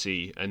what I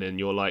see, and then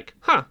you're like,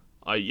 huh,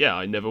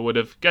 I never would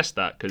have guessed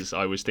that because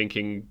I was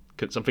thinking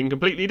something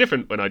completely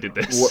different when I did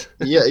this.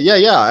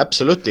 Yeah,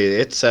 absolutely.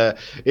 It's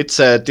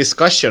a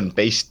discussion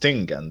based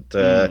thing, and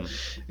Mm,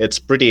 it's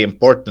pretty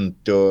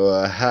important to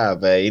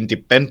have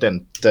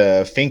independent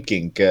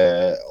thinking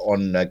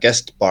on a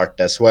guest part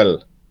as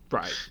well,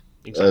 right,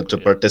 to exactly,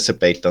 yeah.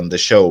 participate on the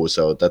show.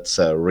 So that's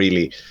uh,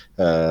 really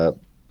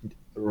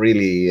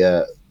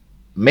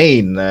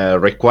main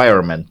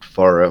requirement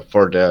for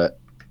the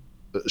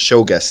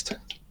show guest.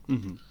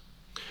 Hmm.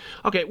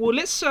 Okay, well,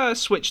 let's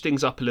switch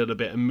things up a little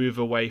bit and move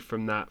away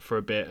from that for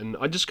a bit. And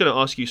I'm just going to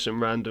ask you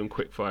some random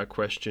quickfire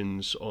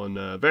questions on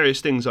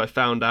various things I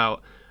found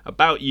out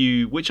about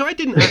you, which I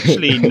didn't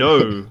actually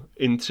know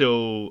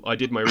until I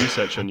did my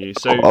research on you.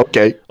 So,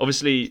 Okay.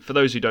 obviously, for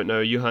those who don't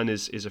know, Johan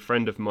is a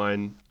friend of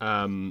mine,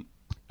 and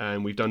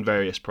we've done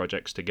various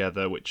projects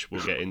together, which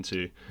we'll get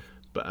into.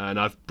 But and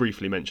I've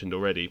briefly mentioned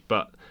already.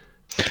 But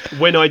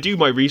when I do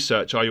my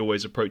research, I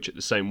always approach it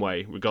the same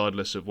way,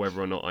 regardless of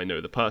whether or not I know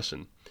the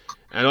person.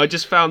 And I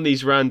just found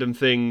these random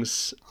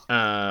things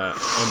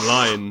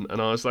online,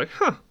 and I was like,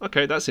 "Huh,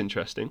 okay, that's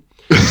interesting."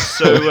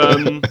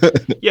 So,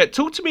 yeah,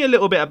 talk to me a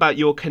little bit about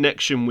your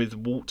connection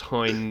with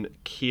Walthein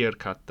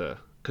Kierkatte,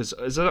 because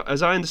as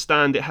I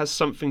understand, it has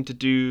something to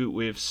do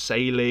with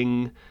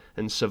sailing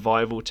and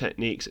survival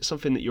techniques. It's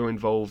something that you're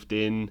involved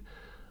in.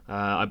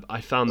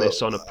 I found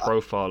this on a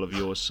profile of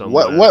yours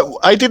somewhere. What?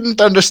 I didn't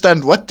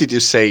understand. What did you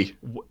say?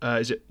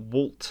 Is it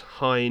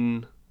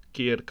Walthein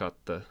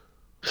Kierkatte?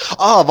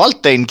 Ah,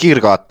 Valtein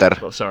Kirgater.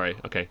 Oh, sorry.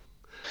 Okay.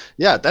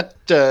 Yeah,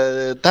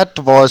 that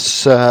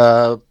was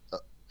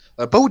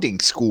a boating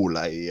school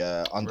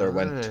I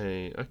underwent.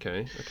 Right.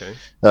 Okay. Okay.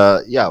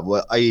 Yeah,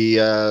 well, I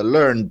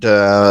learned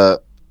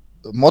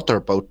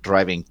motorboat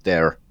driving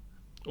there.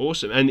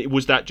 Awesome. And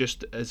was that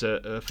just as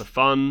a for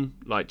fun,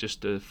 like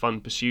just a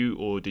fun pursuit,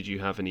 or did you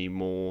have any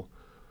more,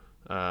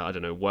 I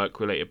don't know, work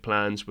related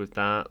plans with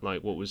that?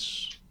 Like, what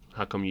was?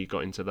 How come you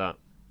got into that?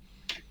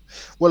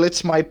 Well,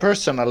 it's my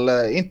personal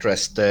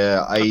interest.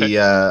 Okay.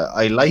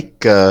 I like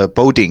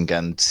boating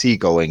and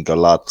seagoing a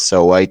lot,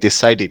 so I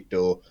decided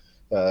to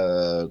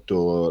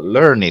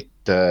learn it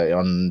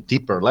on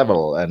deeper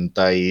level, and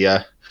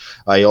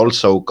I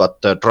also got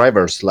a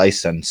driver's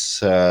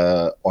license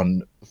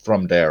on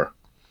from there.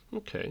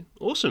 Okay.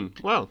 Awesome.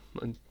 Wow.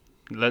 I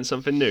learned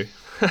something new.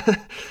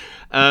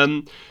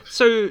 um,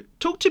 so,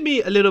 talk to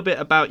me a little bit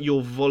about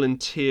your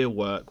volunteer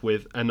work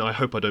with, and I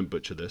hope I don't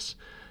butcher this.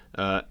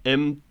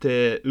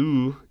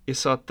 MTU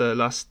Isate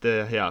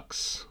Laste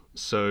Heaks.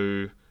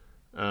 So,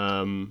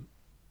 um,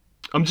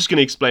 I'm just going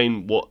to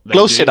explain what they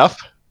Close do. enough.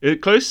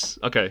 Close?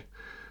 Okay.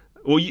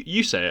 Well,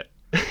 you say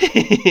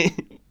it.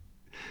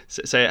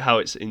 Say it how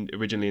it's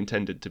originally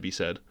intended to be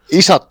said.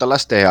 Isata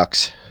laste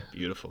heaks.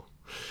 Beautiful.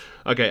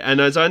 Okay, and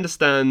as I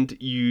understand,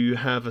 you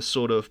have a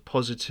sort of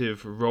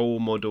positive role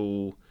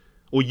model,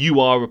 or you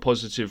are a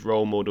positive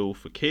role model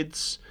for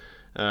kids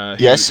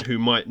Yes, who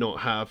might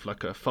not have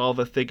like a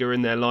father figure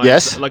in their lives.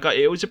 yes, Like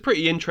it was a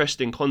pretty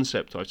interesting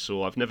concept I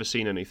saw. I've never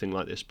seen anything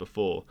like this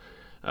before.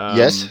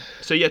 yes.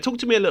 So yeah, talk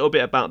to me a little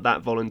bit about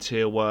that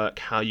volunteer work,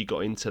 how you got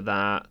into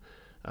that.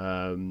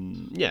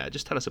 Yeah,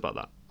 just tell us about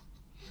that.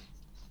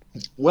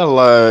 Well,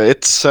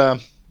 it's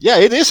yeah,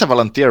 it is a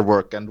volunteer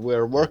work, and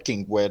we're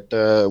working with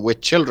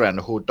children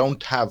who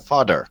don't have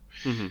father.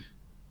 Hmm.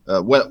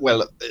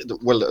 Well,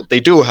 they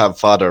do have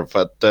father,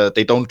 but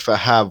they don't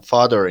have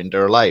father in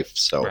their life.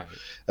 So, Right.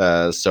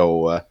 uh,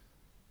 so uh,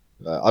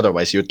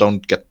 otherwise, you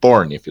don't get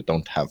born if you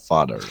don't have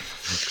father.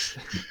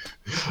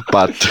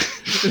 But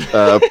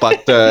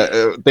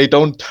they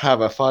don't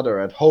have a father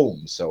at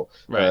home. So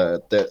Right.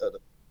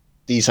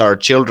 these are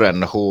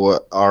children who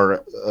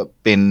are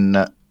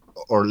been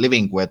or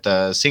living with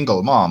a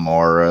single mom,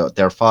 or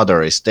their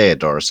father is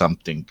dead or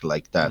something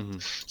like that. Hmm.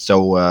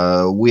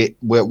 So we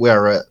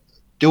are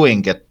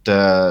doing it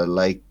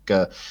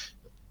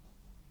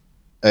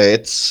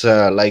it's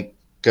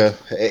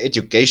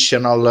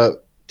educational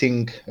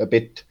thing a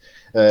bit.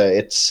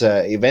 It's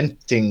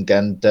eventing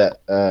and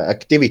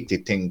activity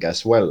thing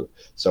as well.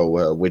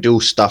 So we do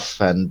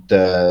stuff, and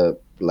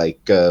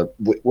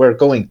we're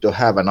going to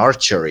have an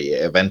archery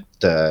event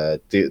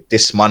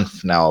this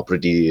month now,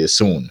 pretty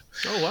soon.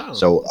 Oh wow.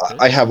 So Okay.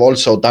 I have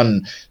also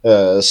done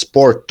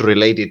sport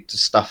related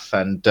stuff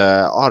and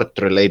art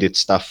related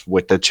stuff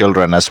with the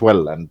children as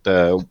well, and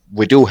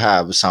we do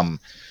have some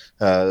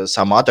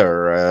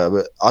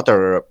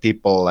other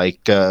people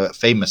like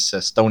famous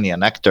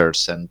Estonian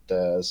actors and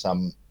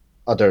some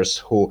others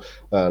who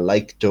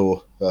like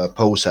to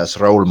pose as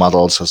role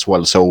models as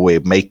well. So we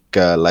make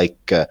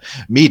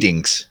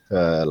meetings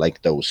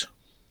like those.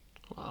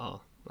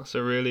 Wow. That's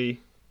really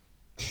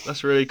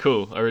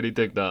cool. I really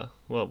dig that.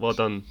 Well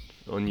done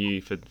on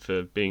you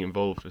for being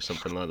involved with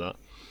something like that.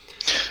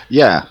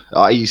 Yeah,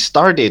 I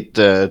started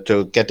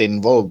to get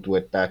involved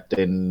with that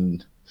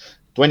in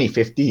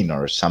 2015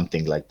 or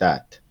something like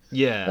that.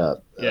 Yeah.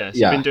 Yeah. So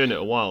you've been Yeah, doing it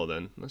a while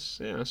then. That's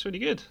really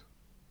good.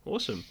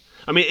 Awesome.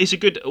 I mean, it's a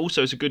good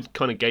also it's a good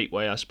kind of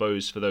gateway, I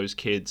suppose, for those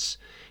kids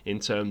in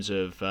terms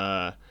of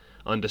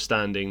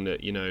understanding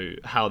that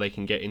how they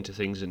can get into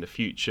things in the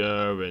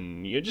future,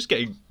 and just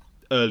getting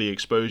early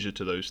exposure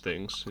to those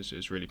things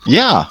is really positive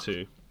yeah,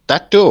 too.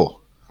 that too.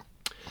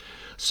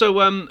 So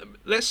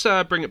let's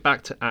bring it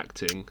back to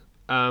acting.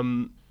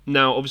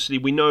 Now, obviously,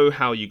 we know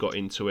how you got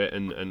into it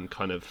and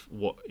kind of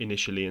what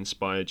initially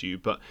inspired you.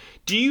 But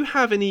do you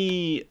have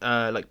any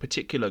like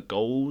particular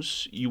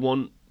goals you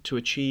want to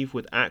achieve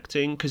with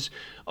acting? Because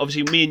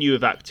obviously, me and you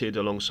have acted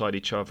alongside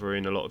each other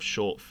in a lot of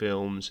short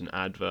films and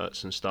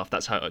adverts and stuff.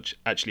 That's how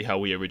actually how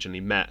we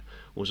originally met,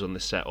 was on the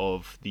set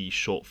of the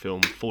short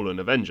film Fallen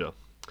Avenger.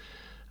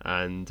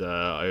 And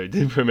I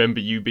did remember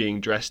you being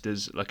dressed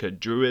as like a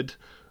druid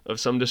of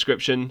some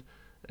description,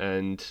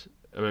 and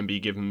I remember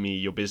you giving me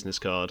your business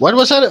card. What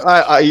was that?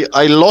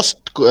 I lost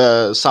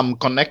some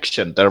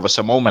connection. There was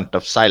a moment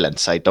of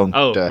silence.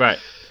 Oh, right.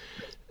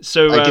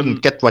 So I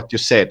didn't get what you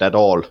said at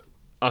all.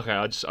 okay,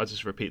 I'll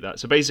just repeat that.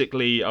 So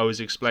basically, I was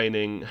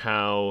explaining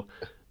how,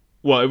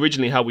 well,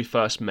 originally how we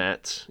first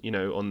met,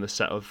 on the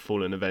set of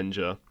Fallen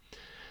Avenger,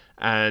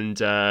 and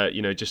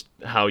just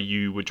how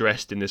you were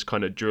dressed in this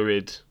kind of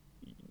druid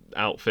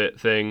outfit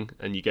thing,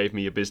 and you gave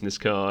me your business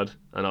card,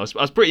 and I was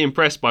pretty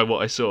impressed by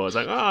what I saw. I was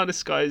like,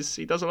 this guy's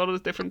he does a lot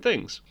of different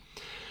things.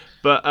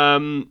 But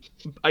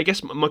I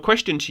guess my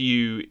question to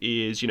you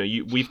is,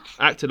 we've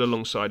acted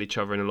alongside each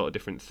other in a lot of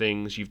different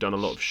things. You've done a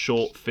lot of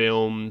short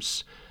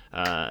films,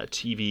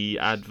 TV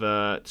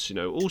adverts,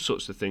 all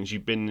sorts of things.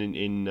 You've been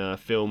in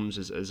films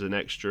as an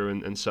extra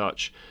and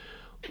such.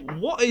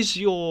 What is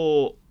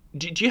your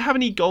do you have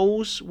any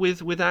goals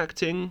with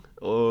acting,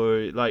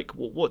 or like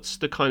what's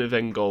the kind of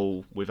end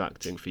goal with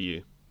acting for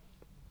you?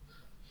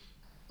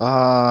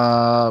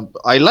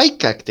 I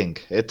like acting.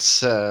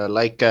 It's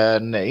like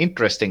an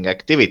interesting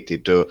activity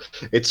to.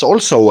 It's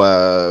also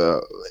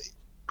a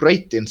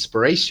great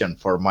inspiration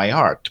for my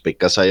art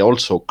because I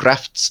also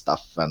craft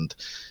stuff and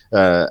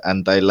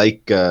I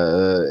like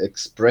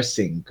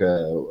expressing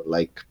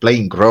like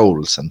playing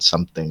roles and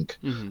something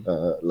Hmm.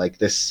 like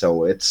this.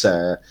 So it's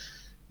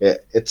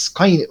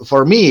kind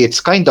for me.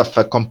 It's kind of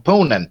a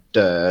component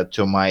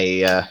to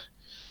my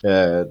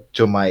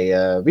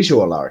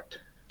visual art.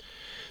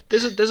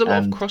 There's a lot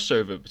of And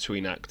crossover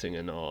between acting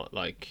and art,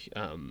 like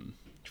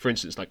for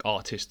instance, like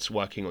artists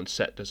working on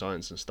set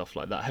designs and stuff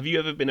like that. Have you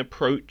ever been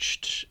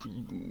approached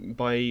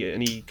by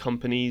any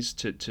companies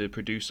to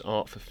produce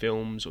art for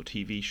films or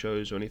TV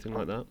shows or anything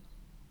like that?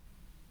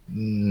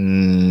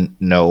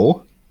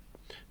 no.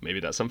 Maybe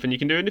that's something you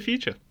can do in the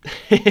future.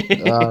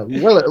 Well,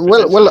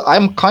 Potentially.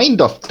 I'm kind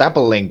of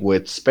dabbling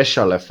with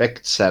special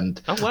effects,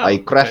 and Oh wow.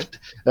 Okay.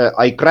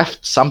 I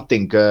craft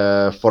something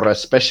for a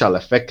special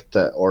effect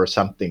or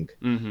something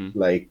Hmm.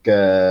 like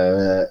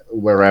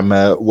where I'm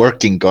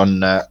working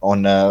on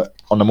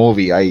a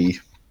movie. I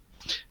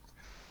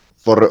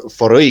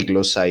for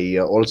Õiglus, I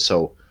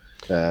also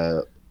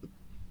uh,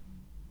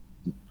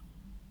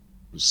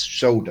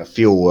 showed a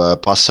few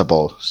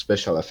possible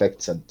special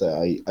effects, and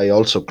I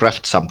also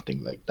craft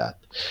something like that.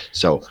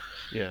 So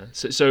Yeah.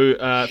 So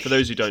for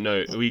those who don't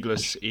know,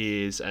 Uiglas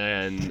is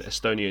an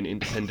Estonian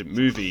independent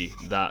movie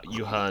that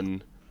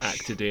Juhan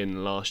acted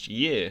in last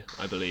year,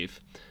 I believe.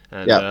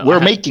 And yeah, we're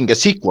making a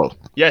sequel.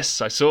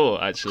 yes, I saw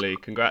actually.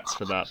 Congrats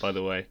for that, by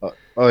the way.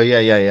 Oh yeah,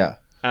 yeah,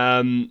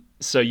 yeah.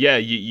 So yeah,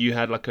 you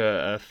had like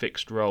a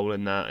fixed role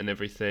in that and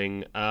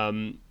everything.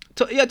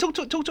 Yeah, talk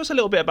to us a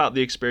little bit about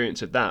the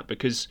experience of that,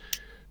 because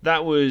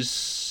that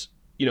was,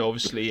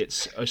 obviously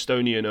it's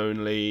Estonian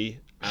only,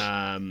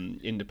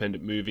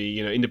 independent movie.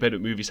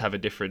 Independent movies have a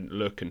different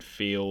look and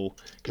feel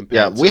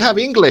Yeah, compared we have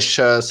to. English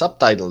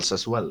subtitles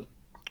as well.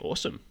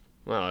 Awesome.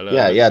 Well, I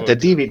Yeah, look yeah. The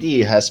forward to that.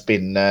 DVD has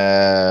been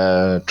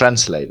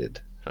translated.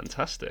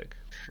 Fantastic.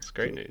 That's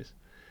great news.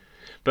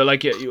 But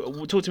like, yeah,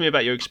 talk to me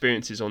about your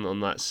experiences on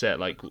that set.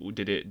 Like,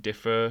 did it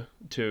differ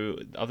to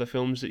other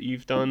films that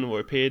you've done or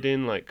appeared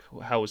in? Like,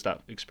 how was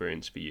that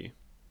experience for you?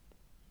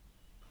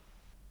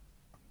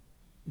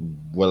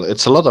 Well,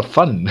 it's a lot of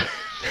fun.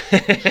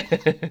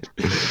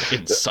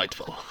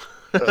 Insightful.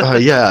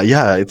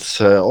 Yeah,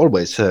 it's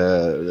always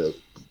a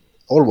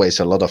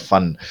lot of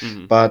fun,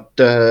 Mm, but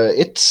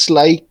it's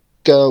like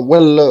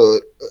well,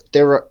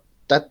 there are,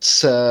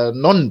 that's a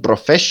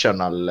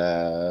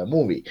non-professional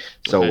movie,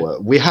 so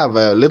okay. we have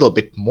a little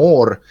bit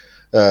more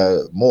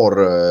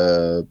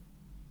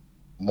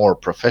more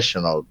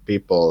professional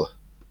people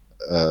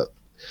uh,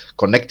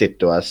 connected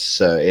to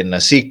us in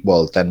a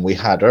sequel than we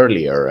had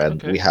earlier,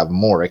 and we Okay. have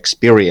more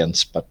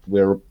experience, but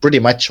we're pretty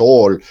much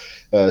all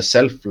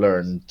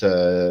self-learned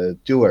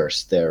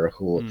doers there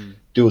who Mm.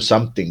 do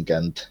something,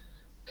 and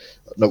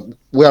no,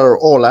 we are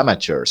all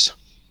amateurs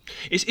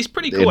It's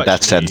pretty cool in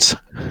that actually. sense.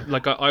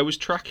 Like I was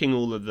tracking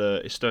all of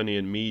the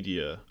Estonian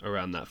media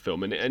around that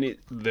film, and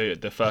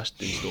the first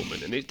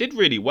installment, and it did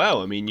really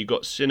well. I mean, you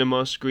got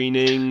cinema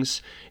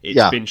screenings. It's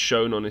Yeah. been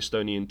shown on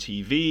Estonian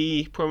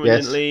TV Yes.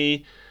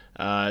 prominently.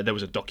 There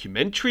was a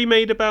documentary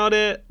made about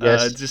it.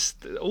 Yes.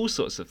 Just all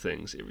sorts of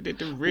things. It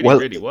did really, Well,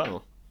 really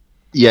well.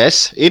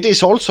 yes, it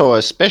is also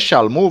a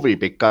special movie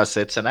because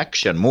it's an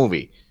action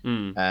movie.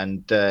 Mm.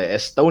 And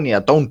Estonia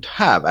don't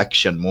have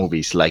action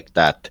movies like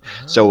that.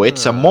 So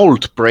it's a Ah.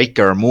 mold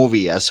breaker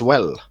movie as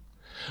well.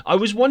 I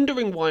was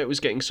wondering why it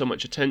was getting so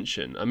much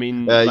attention. I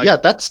mean, like, Yeah,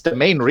 that's the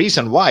main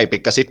reason why,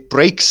 because it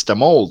breaks the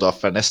mold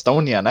of an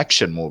Estonian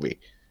action movie.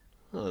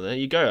 oh, there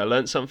you go. I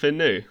learned something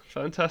new.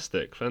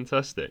 Fantastic,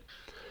 fantastic.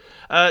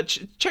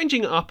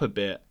 Changing it up a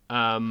bit,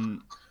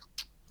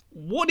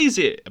 what is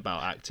it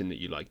about acting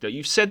that you like? That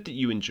you've said that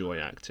you enjoy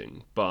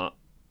acting, but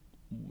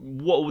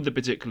what were the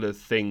particular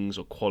things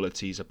or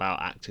qualities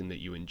about acting that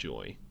you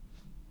enjoy?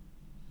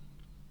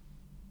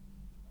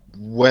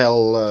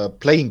 Well,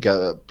 playing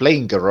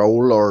a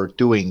role or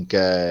doing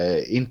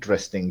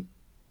interesting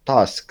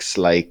tasks,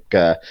 like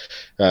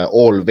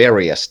all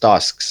various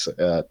tasks.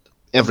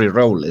 Every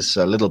role is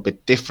a little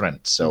bit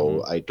different, Mm-hmm.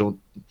 so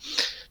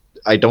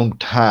I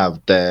don't have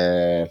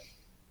the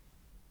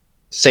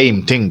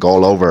same thing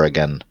all over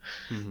again.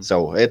 Mm-hmm.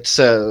 So it's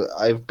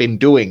I've been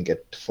doing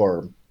it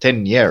for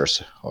 10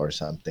 years or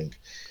something.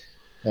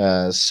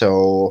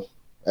 So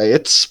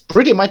it's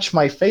pretty much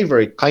my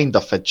favorite kind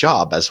of a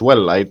job as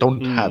well. I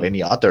don't have Mm.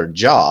 any other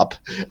job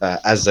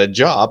as a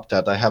job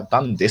that I have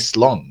done this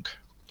long.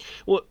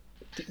 Well,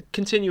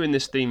 continuing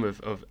this theme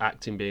of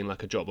acting being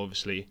like a job,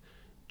 obviously,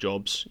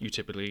 jobs you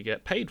typically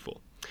get paid for.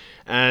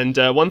 And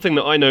one thing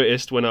that I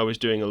noticed when I was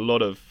doing a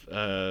lot of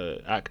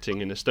acting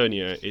in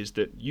Estonia is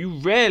that you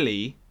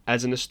rarely,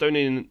 as an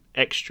Estonian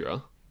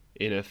extra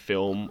in a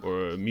film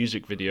or a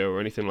music video or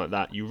anything like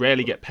that, you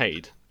rarely get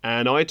paid.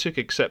 And I took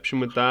exception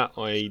with that.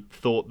 I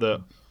thought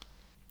that,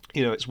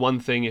 it's one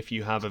thing if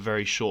you have a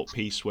very short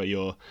piece where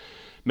you're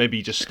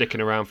maybe just sticking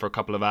around for a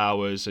couple of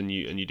hours and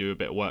you do a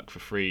bit of work for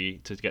free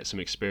to get some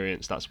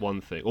experience. That's one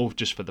thing, or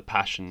just for the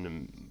passion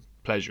and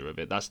pleasure of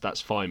it.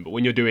 That's fine. But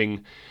when you're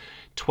doing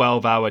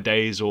 12-hour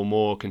days or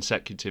more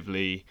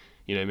consecutively,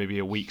 maybe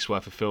a week's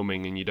worth of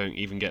filming, and you don't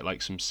even get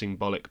like some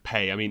symbolic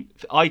pay. I mean,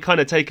 I kind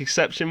of take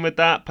exception with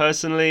that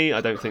personally.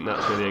 I don't think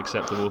that's really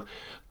acceptable.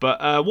 But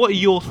what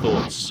are your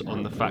thoughts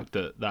on the fact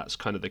that that's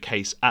kind of the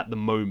case at the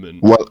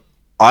moment? Well,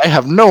 I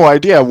have no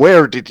idea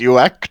where did you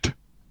act.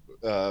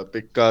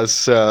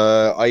 Because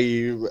well,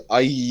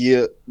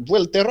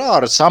 there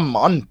are some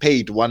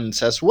unpaid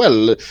ones as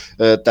well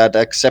that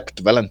accept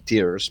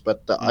volunteers.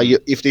 But Mm.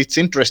 if it's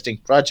interesting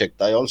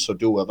project, I also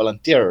do a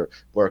volunteer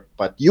work.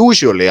 But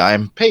usually,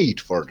 I'm paid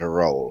for the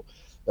role.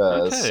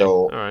 Okay,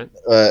 So, all right.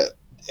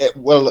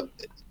 well,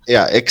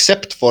 yeah.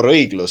 Except for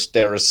Reiglus,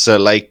 there's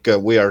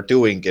we are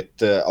doing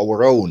it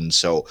our own.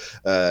 So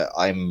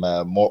I'm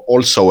more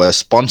also a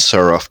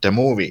sponsor of the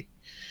movie.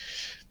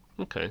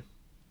 Okay.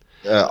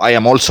 I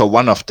am also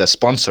one of the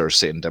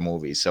sponsors in the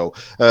movie. So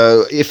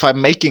if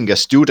I'm making a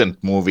student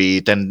movie,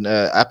 then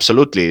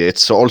absolutely,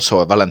 it's also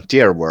a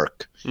volunteer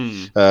work.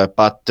 Mm.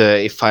 But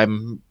if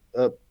I'm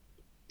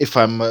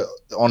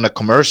on a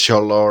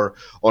commercial or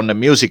on a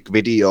music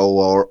video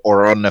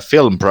or on a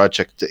film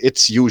project,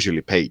 it's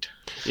usually paid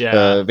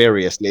Yeah.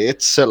 variously.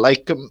 It's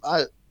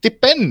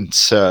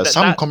depends. That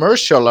Some that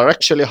commercial are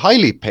actually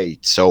highly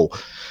paid, so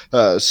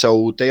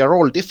they are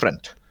all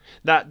different.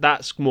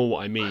 that's more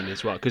what I mean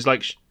as well. Because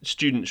like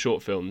student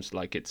short films,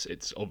 like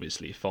it's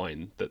obviously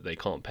fine that they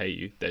can't pay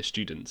you. They're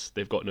students.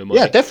 They've got no Yeah,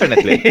 money.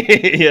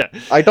 definitely. Yeah.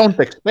 I don't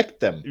expect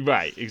them.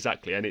 Right.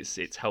 Exactly. And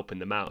it's helping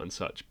them out and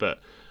such. But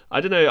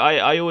I don't know.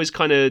 I always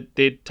kind of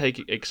did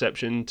take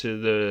exception to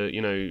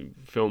the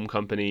film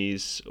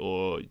companies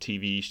or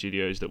TV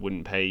studios that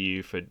wouldn't pay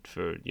you for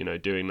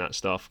doing that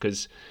stuff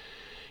because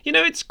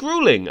it's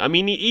grueling. I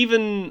mean,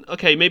 even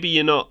okay, maybe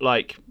you're not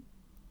like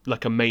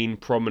a main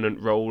prominent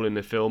role in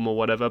a film or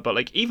whatever, but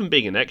like even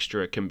being an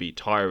extra can be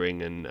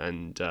tiring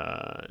and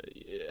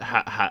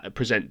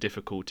present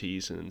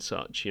difficulties and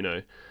such.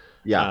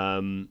 Yeah.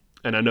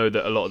 And I know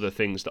that a lot of the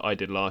things that I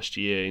did last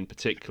year in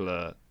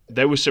particular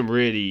there were some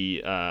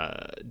really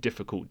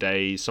difficult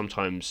days.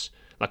 Sometimes,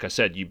 like I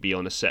said, you'd be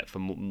on a set for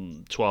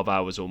 12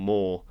 hours or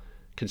more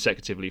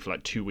consecutively for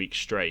like 2 weeks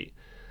straight.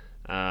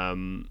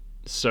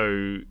 So,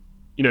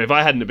 you know, if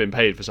I hadn't have been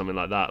paid for something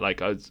like that,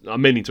 like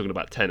I'm mainly talking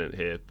about Tenant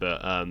here,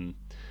 but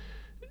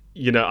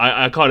you know,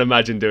 I can't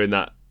imagine doing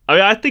that. I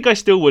mean, I think I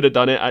still would have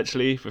done it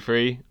actually for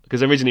free,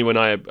 because originally when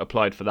I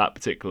applied for that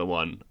particular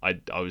one, I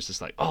was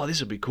just like, oh, this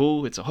would be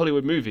cool. It's a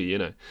Hollywood movie, you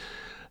know.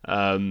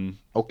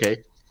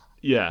 Okay.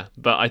 Yeah,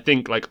 but I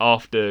think like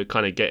after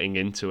kind of getting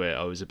into it,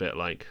 I was a bit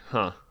like,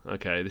 huh,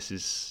 okay, this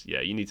is,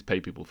 yeah, you need to pay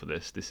people for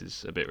this. This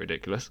is a bit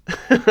ridiculous.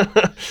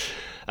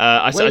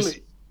 Well,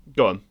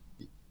 Go on.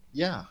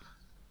 yeah,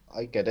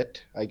 I get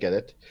it. I get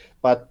it.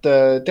 But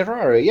there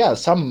are, yeah,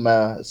 some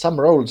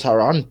roles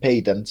are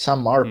unpaid and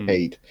some are Mm,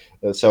 paid.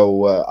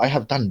 So I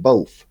have done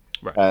both,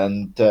 right.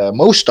 and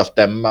most of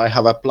them I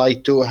have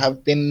applied to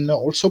have been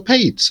also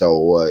paid.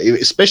 So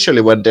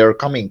especially when they're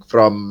coming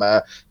from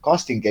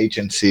casting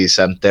agencies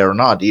and they're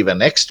not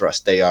even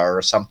extras, they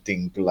are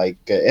something like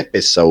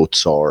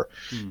episodes or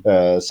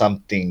Mm,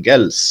 something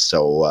else.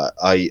 So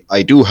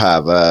I do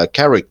have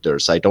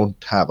characters. I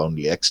don't have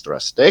only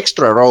extras. The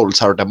extra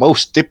roles are the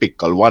most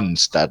typical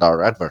ones that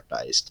are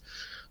advertised,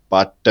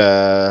 but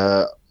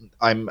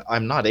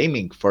I'm not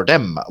aiming for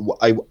them.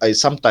 I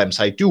sometimes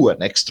I do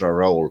an extra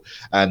role,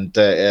 and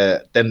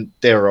then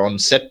there on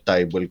set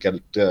I will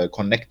get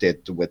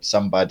connected with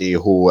somebody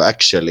who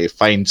actually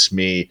finds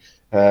me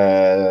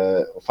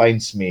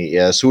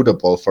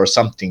suitable for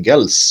something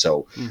else.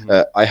 So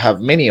mm-hmm. I have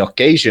many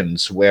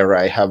occasions where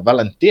I have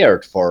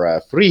volunteered for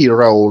a free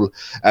role,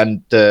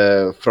 and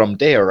from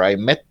there I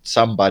met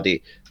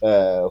somebody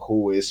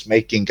who is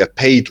making a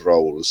paid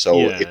role. So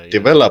Yeah, it yeah.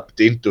 developed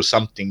into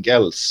something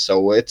else.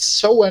 So it's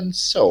so and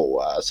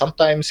so.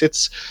 Sometimes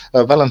it's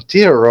a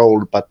volunteer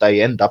role, but I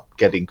end up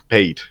getting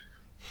paid.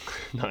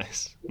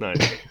 Nice,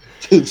 nice.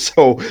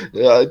 So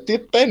it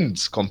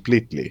depends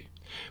completely.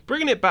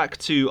 Bringing it back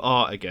to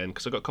art again,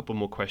 because I've got a couple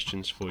more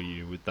questions for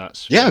you with that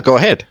Yeah, sphere. go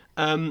ahead.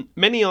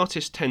 Many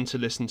artists tend to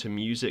listen to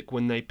music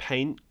when they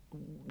paint.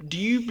 Do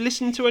you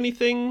listen to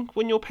anything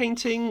when you're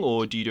painting,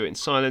 or do you do it in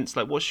silence?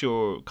 Like, what's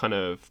your kind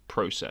of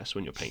process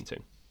when you're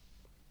painting?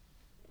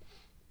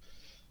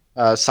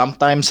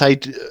 Sometimes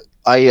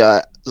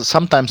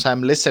sometimes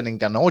I'm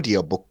listening an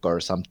audiobook or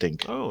something.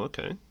 Oh,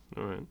 okay,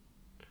 all right.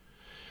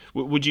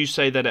 Would you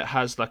say that it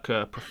has like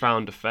a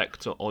profound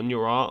effect on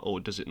your art, or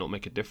does it not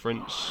make a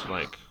difference?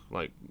 Like,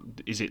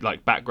 is it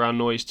like background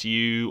noise to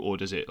you, or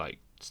does it like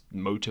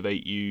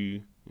motivate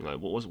you? Like,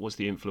 what's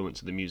the influence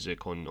of the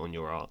music on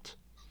your art?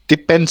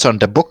 Depends on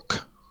the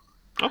book,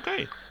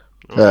 Okay,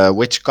 all right.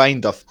 which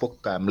kind of book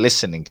I'm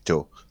listening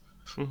to.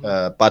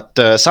 Mm-hmm. But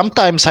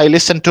sometimes I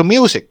listen to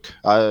music.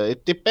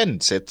 It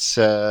depends. It's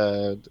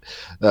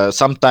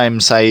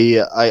sometimes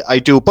I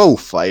do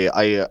both.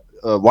 I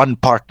one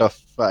part of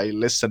I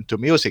listen to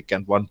music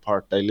and one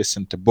part I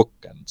listen to book,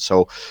 and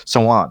so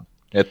on.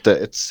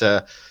 It's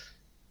uh,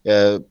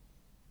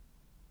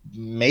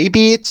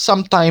 maybe it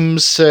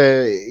sometimes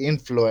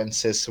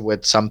influences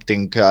with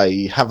something.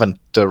 I haven't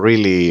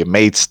really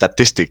made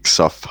statistics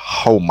of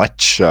how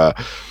much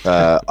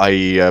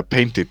I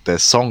painted the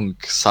song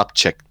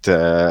subject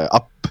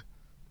up.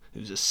 It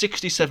was a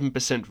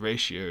 67%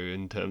 ratio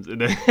in terms of.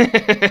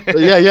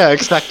 Yeah,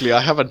 exactly. I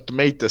haven't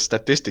made the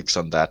statistics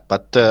on that,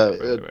 but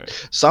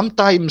Right.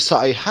 sometimes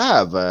I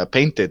have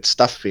painted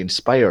stuff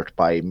inspired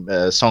by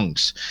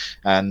songs,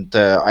 and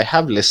I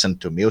have listened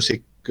to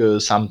music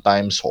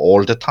sometimes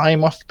all the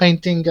time of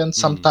painting, and Mm.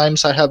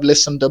 sometimes I have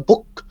listened to a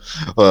book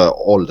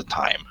all the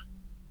time.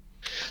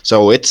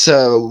 So it's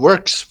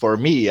works for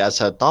me as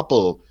a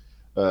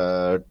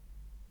uh,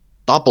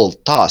 double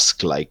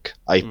task. Like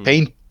I Mm.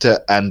 paint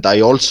and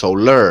I also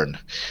learn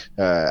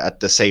at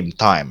the same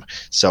time.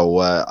 So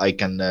I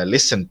can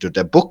listen to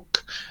the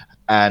book,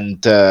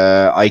 and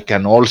I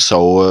can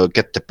also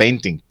get the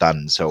painting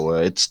done. So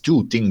it's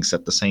two things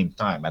at the same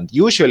time. And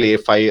usually,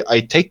 if I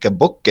take a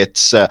book,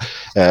 it's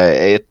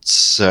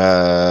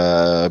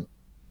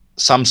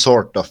some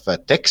sort of a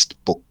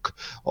textbook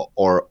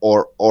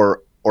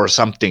or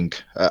something.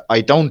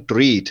 I don't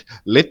read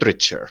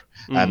literature,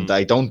 and Mm.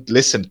 I don't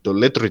listen to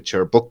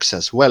literature books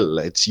as well.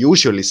 It's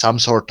usually some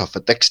sort of a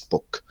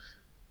textbook.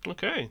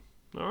 Okay.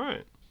 All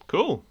right.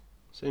 Cool.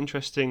 It's an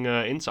interesting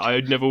insight. I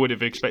never would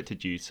have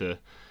expected you to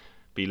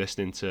be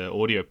listening to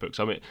audiobooks.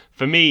 I mean,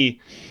 for me,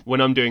 when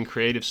I'm doing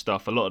creative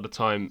stuff, a lot of the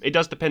time it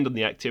does depend on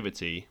the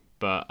activity,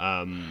 but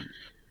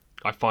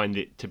I find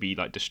it to be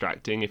like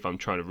distracting if I'm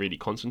trying to really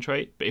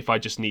concentrate. But if I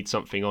just need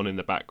something on in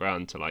the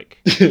background to like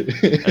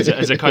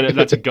as a kind of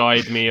like to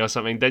guide me or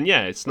something, then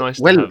yeah, it's nice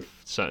to Well, have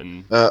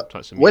certain Uh,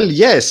 types of well, music.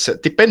 yes,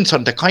 it depends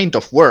on the kind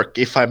of work.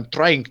 If I'm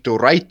trying to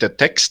write the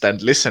text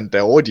and listen to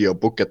the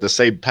audiobook at the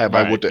same time,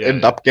 I Right? would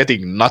end Yeah. up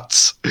getting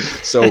nuts.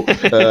 So,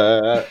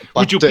 Would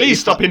but you please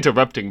if I, stop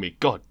interrupting me?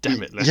 God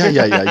damn it!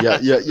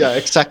 yeah,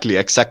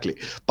 exactly.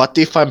 But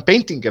if I'm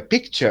painting a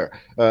picture,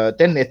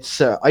 then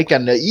it's I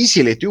can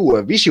easily do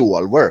a visual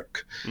visual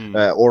work,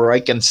 or I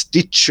can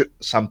stitch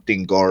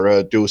something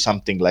or do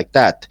something like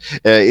that.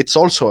 It's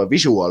also a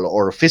visual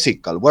or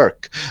physical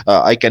work.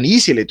 I can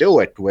easily do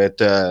it with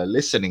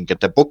listening at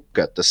the book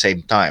at the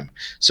same time.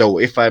 So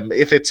if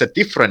it's a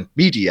different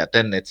media,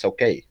 then it's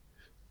okay.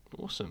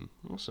 Awesome,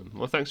 awesome.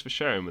 Well, thanks for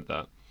sharing with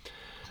that.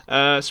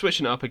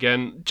 Switching it up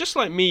again, just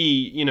like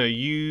me,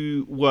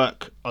 you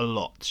work a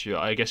lot.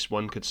 I guess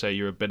one could say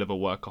you're a bit of a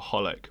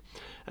workaholic.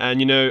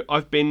 And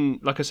I've been,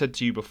 like I said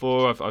to you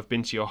before, I've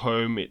been to your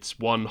home. It's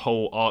one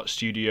whole art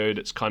studio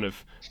that's kind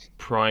of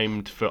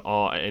primed for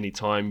art at any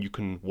time. You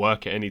can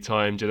work at any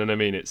time. Do you know what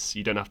I mean?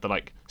 You don't have to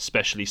like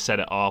specially set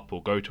it up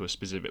or go to a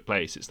specific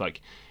place. It's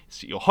like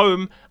it's your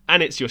home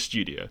and it's your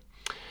studio.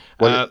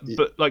 Well,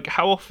 But like,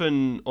 how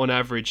often on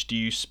average do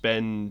you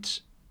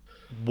spend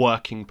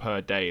working per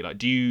day? Like,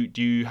 do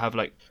you have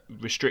like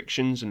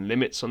restrictions and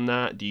limits on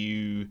that?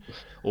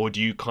 Or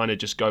do you kind of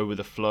just go with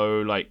the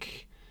flow?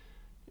 Like,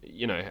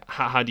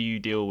 how do you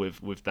deal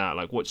with that?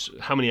 Like,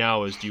 how many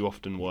hours do you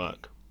often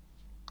work?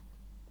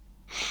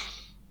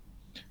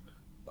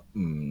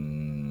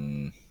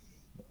 mm,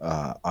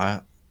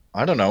 I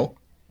don't know.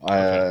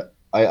 Okay.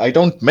 I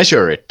don't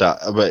measure it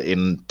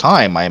in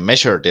time. I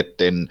measured it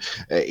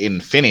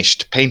in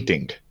finished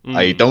painting.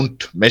 I Mm,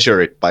 don't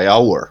measure it by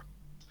hour.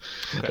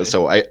 okay.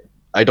 So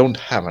I don't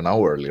have an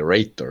hourly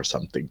rate or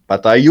something.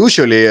 But I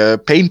usually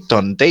paint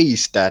on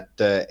days that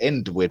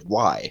end with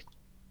Y.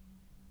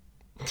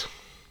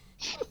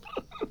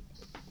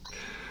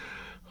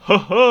 Ho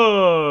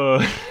ho.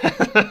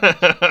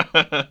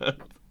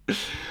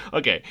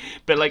 Okay,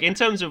 but like in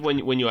terms of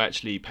when you're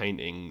actually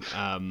painting,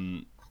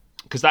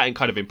 because that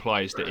kind of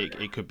implies that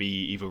it could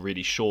be either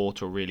really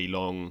short or really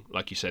long.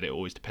 Like you said, it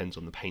always depends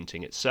on the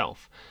painting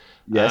itself.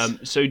 Yes.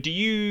 So do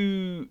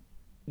you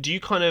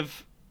kind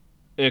of,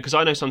 because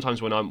I know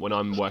sometimes when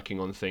I'm working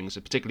on things,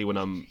 particularly when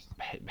I'm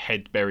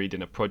head buried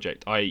in a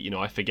project,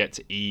 I forget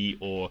to eat,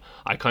 or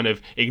I kind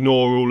of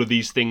ignore all of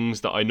these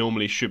things that I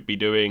normally should be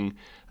doing,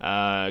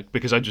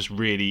 because I'm just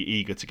really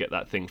eager to get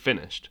that thing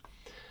finished,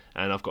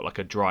 and I've got like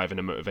a drive and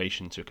a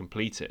motivation to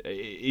complete it.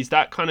 Is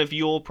that kind of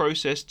your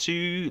process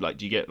too? Like,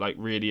 do you get like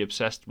really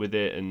obsessed with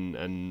it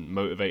and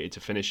motivated to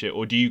finish it,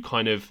 or do you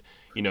kind of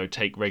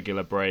take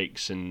regular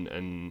breaks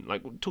and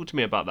like talk to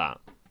me about that?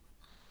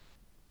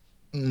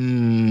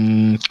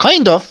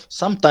 Kind of.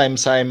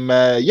 Sometimes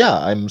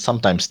I'm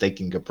sometimes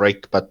taking a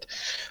break, but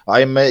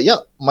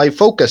my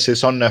focus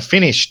is on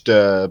finished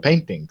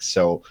paintings.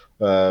 So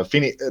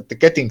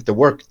getting the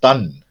work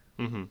done.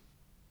 Hmm.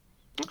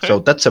 So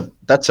Okay.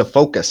 that's a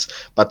focus.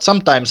 But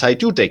sometimes I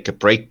do take a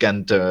break,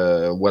 and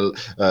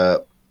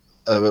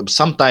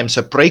sometimes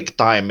a break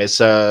time is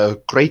a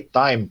great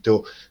time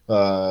to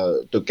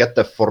get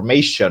the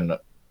formation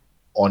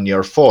on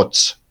your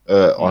thoughts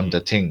on the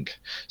Mm. thing.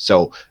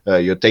 So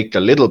you take a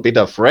little bit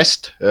of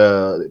rest.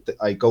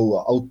 I go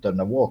out on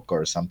a walk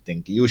or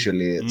something,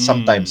 usually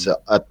sometimes Mm.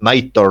 at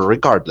night or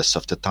regardless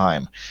of the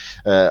time.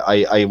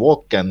 I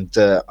walk and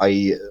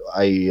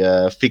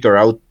I figure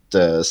out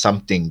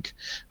something,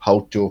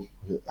 how to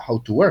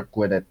work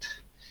with it.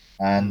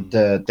 And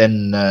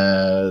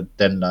Mm.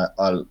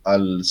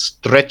 I'll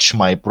stretch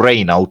my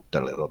brain out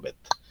a little bit,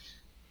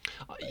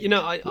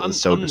 I'm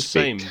so I'm to the speak.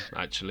 same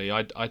actually.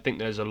 I think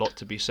there's a lot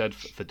to be said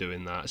for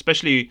doing that,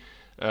 especially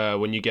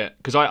when you get,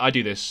 because I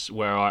do this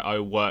where I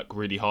work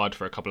really hard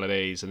for a couple of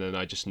days and then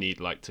I just need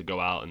like to go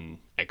out and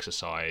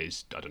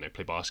exercise. I don't know,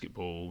 play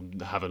basketball,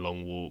 have a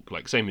long walk.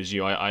 Like same as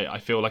you, I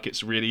feel like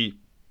it's really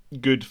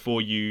good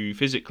for you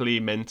physically,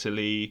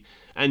 mentally,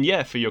 and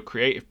yeah, for your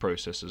creative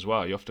process as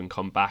well. You often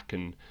come back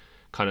and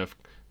kind of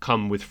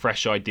come with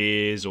fresh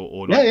ideas,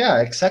 or Yeah, like,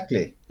 yeah,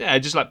 exactly. yeah, it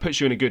just like puts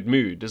you in a good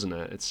mood, doesn't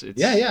it? Yeah, It's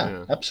yeah,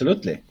 yeah,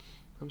 absolutely.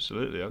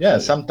 absolutely, Yeah,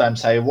 absolutely.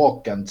 sometimes I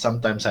walk and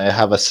sometimes I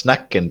have a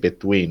snack in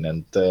between,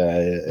 and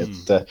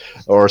Mm.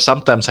 or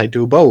sometimes I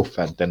do both,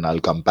 and then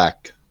I'll come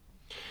back.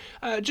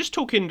 Just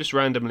talking just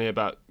randomly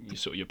about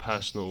sort of your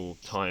personal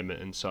time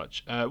and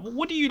such.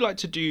 What do you like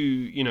to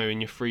do,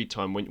 in your free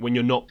time when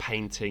you're not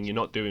painting, you're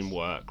not doing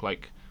work?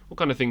 Like, what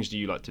kind of things do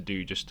you like to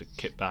do just to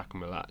kick back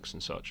and relax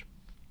and such?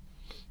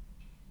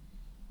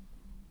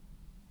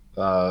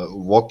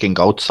 Walking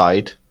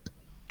outside.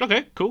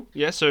 Okay, cool.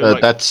 Yeah, so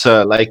like, That's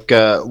the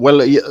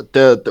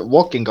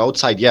walking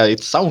outside. Yeah,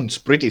 it sounds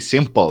pretty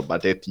simple,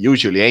 but it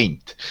usually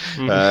ain't.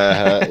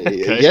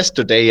 okay.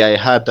 Yesterday I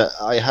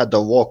had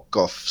a walk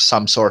of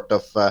some sort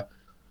of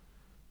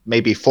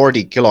maybe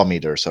 40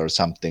 kilometers or Oh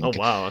something.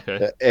 wow. Okay.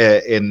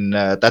 In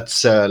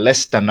That's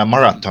less than a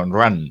marathon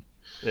run,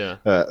 Yeah.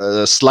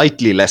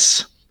 slightly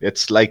less.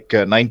 It's like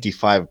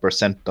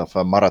 95% of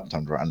a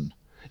marathon run.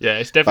 Yeah,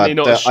 it's definitely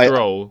But not a I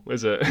stroll,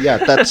 is it? Yeah,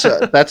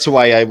 that's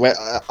why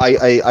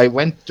I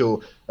went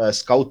to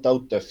scout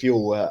out a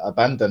few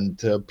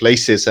abandoned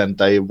places,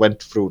 and I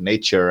went through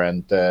nature,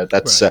 and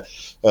that's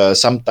Right.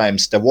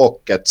 sometimes the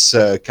walk gets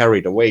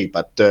carried away,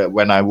 but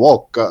when I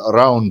walk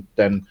around,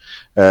 then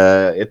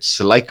it's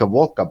like a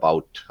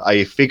walkabout.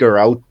 I figure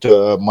out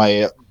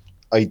my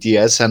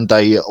ideas, and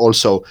I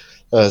also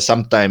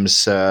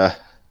sometimes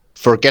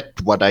forget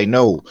what I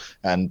know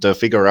and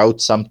figure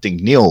out something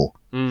new.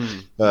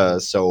 Mm, Uh,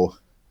 so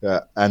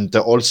and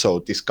also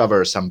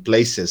discover some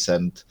places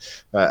and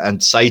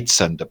sites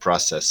in the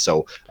process.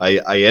 So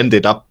I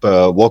ended up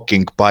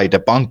walking by the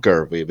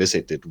bunker we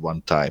visited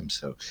one time.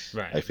 So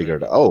right, I right.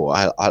 figured, oh,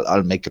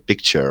 I'll make a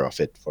picture of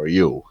it for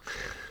you.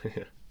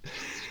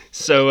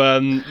 So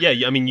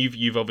yeah, I mean,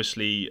 you've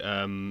obviously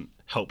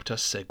helped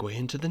us segue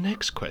into the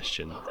next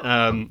question.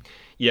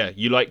 Yeah,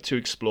 you like to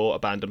explore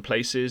abandoned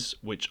places,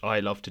 which I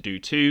love to do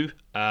too.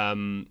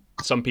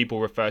 Some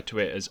people refer to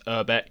it as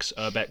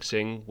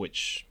urbexing,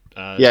 which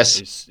Yes,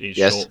 is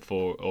yes. short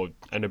for or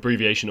an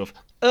abbreviation of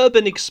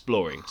urban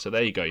exploring. So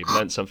there you go, you've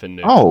learned something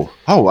new. Oh,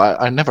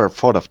 I never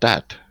thought of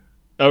that.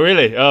 Oh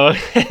really? Oh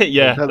I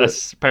yeah, never.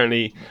 that's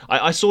apparently.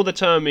 I saw the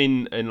term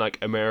in like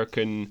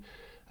American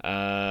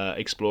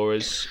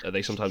explorers.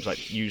 They sometimes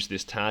like use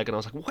this tag, and I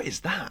was like, what is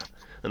that?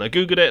 And I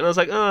googled it, and I was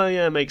like, oh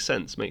yeah, makes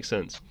sense, makes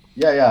sense.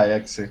 Yeah, yeah,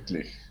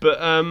 exactly. But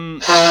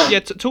yeah,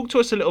 talk to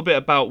us a little bit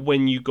about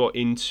when you got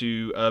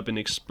into urban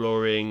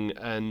exploring,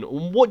 and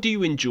what do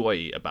you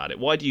enjoy about it?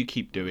 Why do you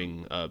keep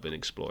doing urban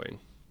exploring?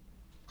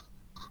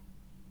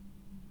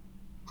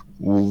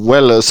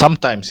 Well,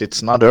 sometimes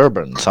it's not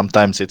urban.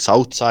 Sometimes it's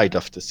outside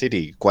of the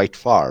city, quite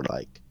far.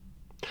 Like,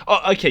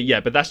 Oh, okay, yeah,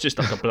 but that's just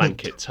like a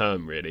blanket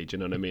term, really. Do you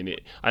know what I mean?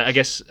 I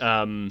guess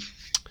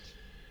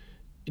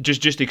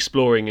just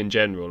exploring in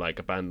general, like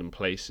abandoned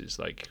places.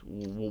 Like,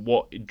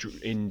 what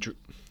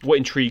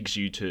intrigues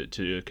you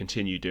to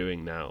continue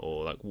doing that,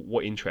 or like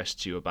what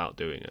interests you about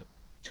doing it?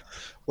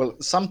 well,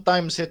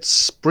 sometimes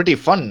it's pretty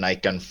fun. I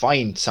can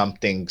find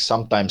something.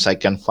 Sometimes I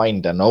can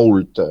find an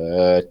old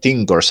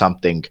thing or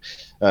something.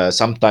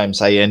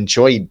 Sometimes I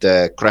enjoyed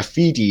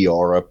graffiti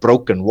or a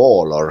broken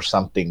wall or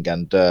something,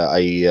 and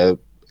I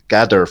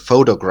gather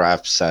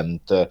photographs and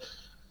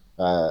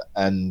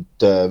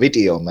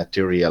video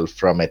material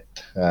from it.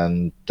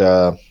 And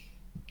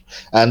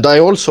I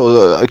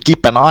also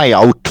keep an eye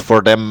out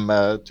for them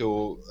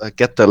to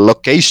get the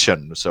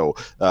location. So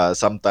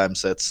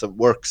sometimes it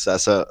works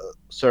as a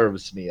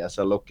serves me as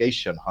a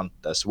location hunt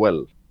as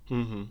well.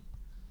 Mm-hmm.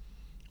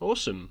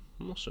 Awesome,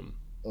 awesome.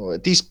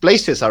 These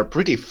places are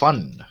pretty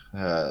fun.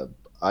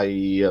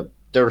 I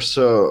There's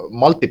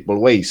multiple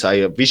ways.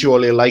 I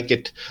visually like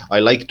it. I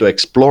like to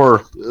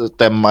explore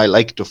them. I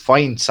like to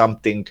find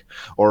something,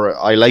 or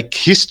I like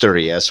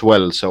history as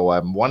well. So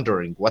I'm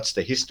wondering what's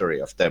the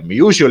history of them.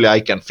 Usually,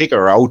 I can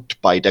figure out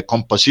by the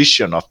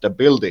composition of the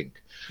building.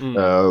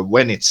 Mm.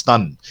 When it's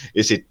done,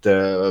 is it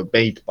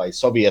made by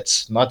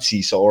Soviets,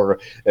 Nazis, or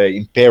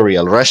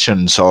Imperial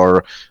Russians,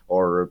 or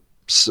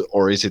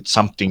or is it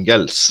something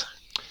else?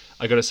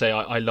 I gotta say,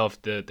 I love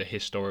the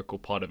historical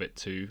part of it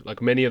too.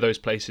 Like many of those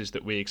places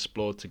that we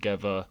explored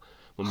together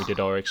when we did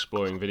our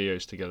exploring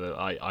videos together,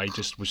 I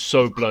just was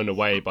so blown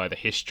away by the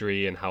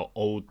history and how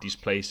old these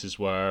places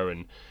were,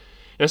 and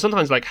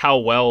sometimes like how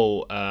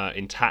well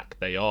intact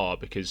they are,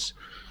 because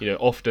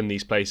often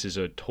these places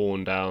are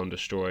torn down,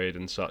 destroyed,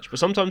 and such. But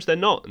sometimes they're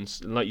not, and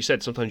like you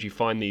said, sometimes you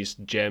find these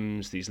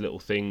gems, these little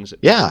things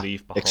that people Yeah,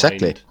 leave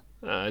exactly.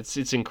 behind.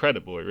 It's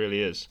incredible. It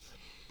really is.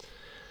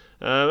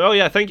 Oh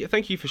yeah,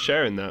 thank you for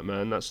sharing that,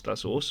 man.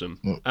 That's awesome.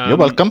 You're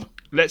welcome.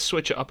 Let's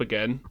switch it up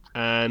again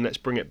and let's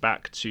bring it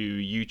back to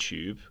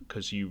YouTube,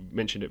 because you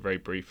mentioned it very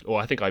briefly,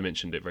 or I think I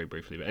mentioned it very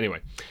briefly. But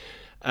anyway,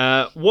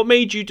 what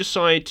made you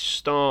decide to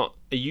start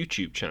a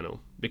YouTube channel?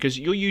 Because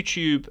your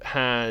YouTube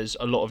has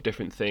a lot of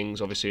different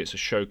things. Obviously, it's a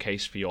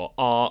showcase for your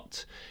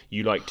art.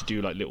 You like to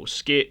do like little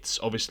skits.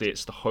 Obviously,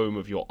 it's the home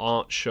of your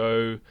art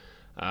show.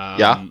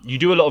 Yeah. You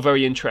do a lot of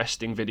very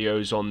interesting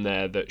videos on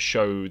there that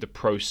show the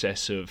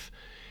process of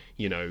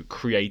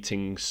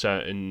creating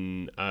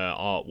certain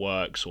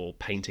artworks or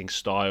painting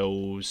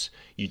styles.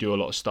 You do a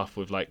lot of stuff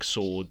with like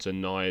swords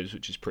and knives,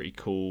 which is pretty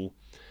cool.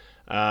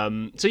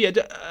 So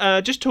yeah,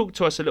 just talk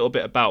to us a little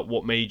bit about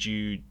what made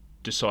you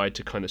decide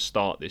to kind of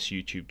start this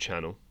YouTube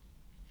channel.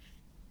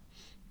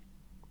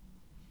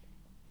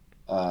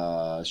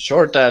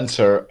 Short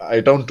answer, I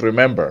don't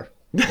remember.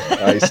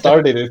 I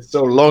started it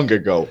so long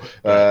ago.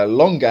 Right.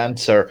 Long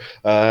answer.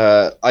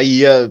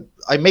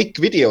 I make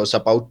videos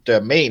about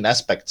the main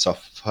aspects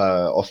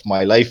of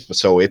my life.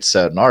 So it's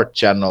an art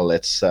channel,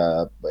 it's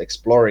a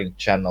exploring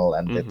channel,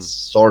 and it's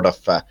Mm-hmm. sort of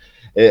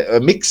a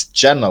mixed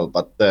channel.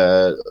 But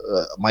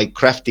my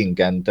crafting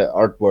and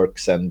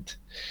artworks and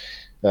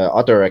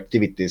other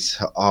activities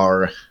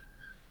are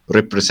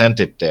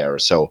represented there.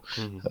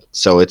 Mm-hmm.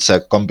 So it's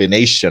a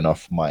combination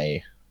of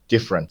my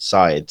different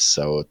sides.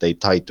 So they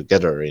tie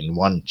together in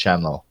one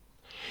channel.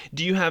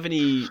 Do you have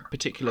any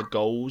particular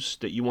goals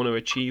that you want to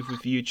achieve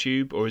with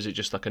YouTube, or is it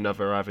just like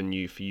another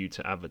avenue for you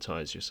to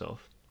advertise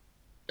yourself?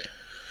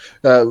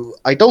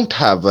 I don't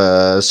have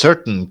a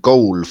certain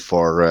goal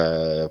for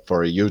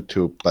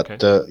YouTube, but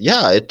Okay.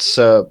 yeah, it's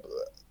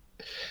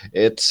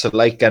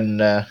like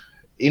an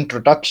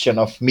introduction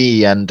of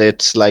me, and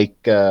it's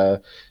like uh,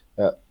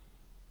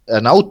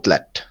 an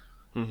outlet.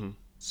 Mm-hmm.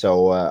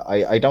 So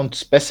I don't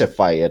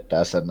specify it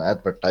as an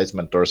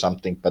advertisement or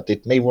something, but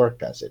it may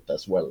work as it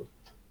as well.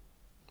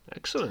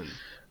 Excellent.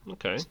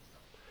 Okay.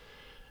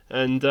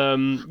 And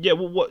yeah,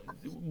 well,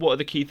 what are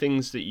the key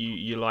things that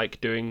you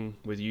like doing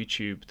with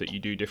YouTube that you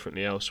do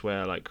differently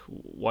elsewhere? Like,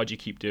 why do you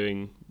keep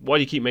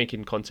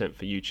making content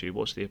for YouTube?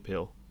 What's the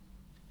appeal?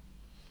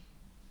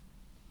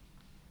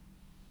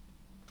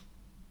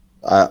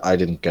 I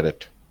didn't get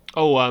it.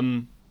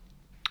 Oh,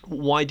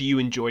 why do you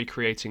enjoy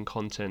creating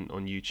content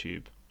on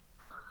YouTube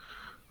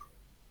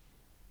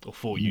or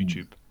for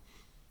YouTube?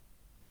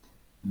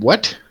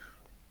 What?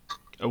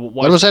 Why?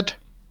 What was that?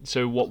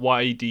 So what?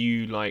 Why do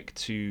you like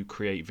to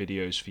create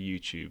videos for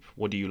YouTube?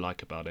 What do you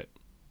like about it?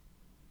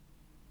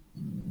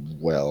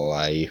 Well,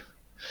 I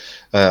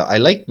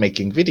like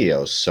making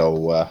videos,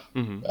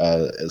 Hmm.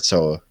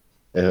 so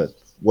it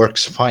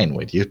works fine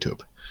with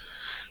YouTube.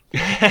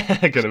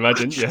 I can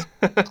imagine. Yeah.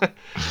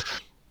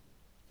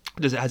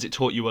 Has it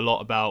taught you a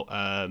lot about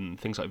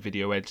things like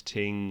video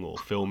editing or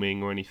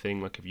filming or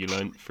anything? Like, have you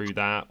learned through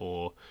that,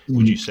 or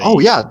would you Oh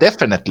say? yeah,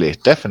 definitely,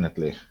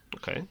 definitely.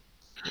 Okay,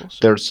 awesome.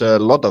 There's a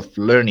lot of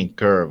learning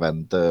curve,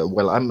 and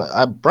well,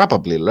 I'm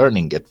probably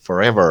learning it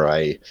forever.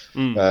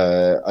 Mm,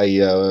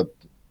 I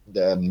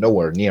am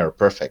nowhere near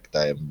perfect.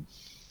 I'm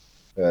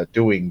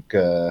doing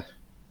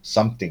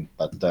something,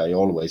 but I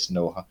always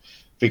know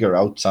figure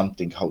out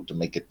something how to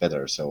make it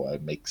better. So I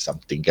make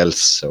something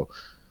else. So,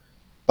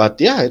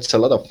 but yeah, it's a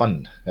lot of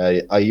fun.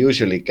 I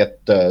usually get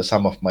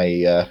some of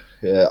my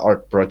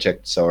art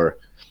projects or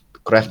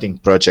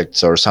crafting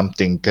projects or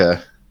something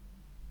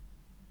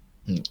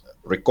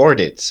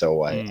recorded.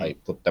 So I mm.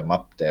 put them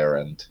up there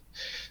and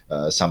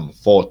some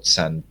thoughts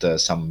and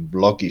some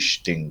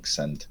blogish things.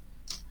 And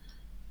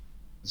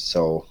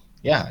so,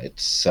 yeah,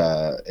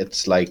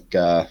 it's like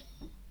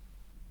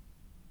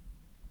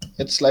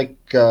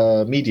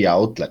a media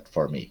outlet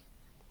for me.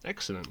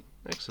 Excellent,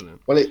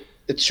 excellent. Well,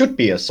 it should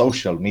be a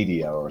social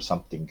media or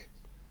something.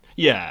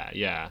 Yeah,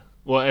 yeah.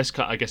 Well,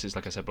 I guess it's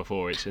like I said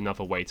before. It's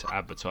another way to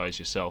advertise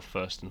yourself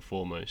first and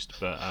foremost.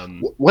 But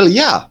Well,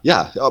 yeah,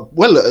 yeah.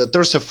 Well,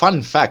 there's a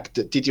fun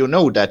fact. Did you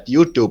know that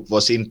YouTube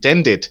was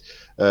intended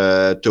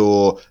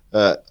to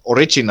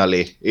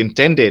originally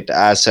intended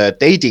as a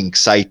dating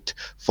site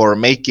for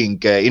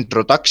making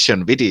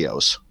introduction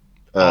videos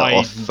I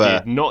of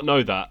did not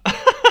know that.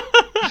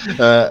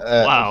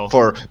 Wow.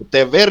 for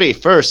the very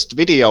first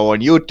video on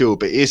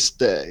YouTube is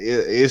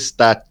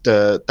that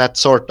that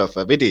sort of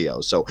a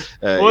video. So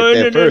Well,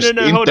 the no, no, no, first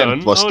no. Hold intent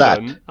on, was hold that.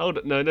 on, hold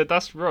on. No, no,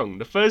 that's wrong.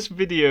 The first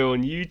video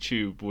on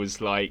YouTube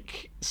was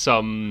like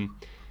some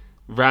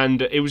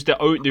random. It was the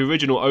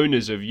original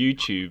owners of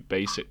YouTube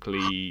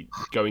basically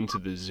going to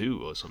the zoo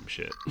or some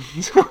shit.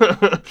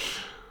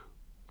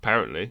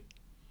 Apparently.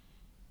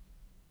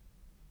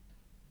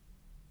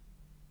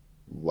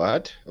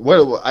 What?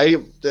 Well, well,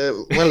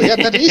 yeah,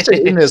 that is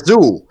in a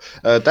zoo.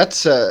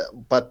 That's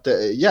but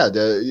yeah,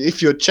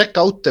 if you check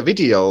out the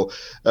video,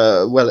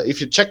 well, if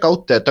you check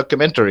out the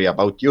documentary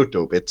about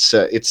YouTube,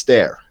 it's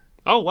there.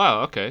 Oh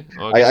wow. Okay.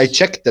 Well, I I guess.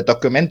 checked the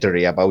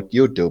documentary about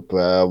YouTube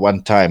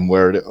one time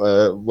where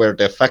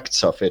the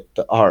facts of it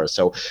are.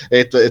 So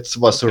it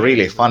was a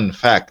really Okay. fun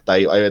fact.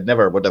 I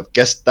never would have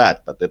guessed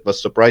that, but it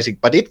was surprising.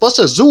 But it was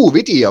a zoo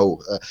video.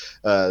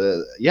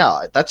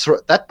 Yeah,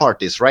 that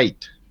part is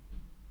right.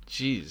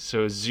 Jeez.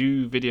 So a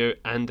zoo video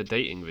and a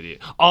dating video.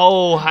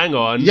 Oh, hang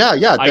on. Yeah,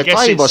 yeah. I The guess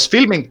guy was it's.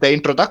 filming the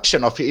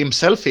introduction of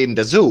himself in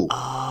the zoo.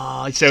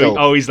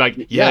 So He's like,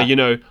 yeah,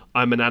 yeah,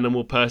 I'm an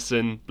animal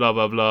person, blah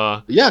blah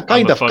blah. yeah, I'm a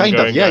kind of.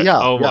 fun-going Yeah, guy. yeah,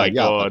 Oh yeah, my yeah.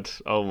 god,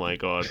 oh my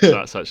god,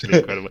 that's actually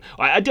incredible.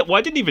 I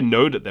didn't even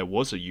know that there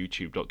was a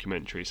YouTube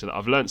documentary, so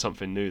I've learned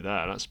something new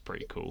there. That's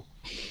pretty cool.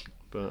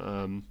 But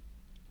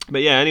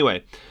yeah.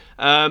 Anyway,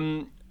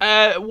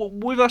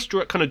 with us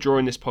kind of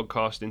drawing this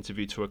podcast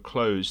interview to a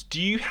close, do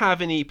you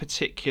have any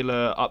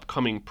particular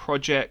upcoming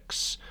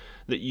projects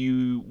that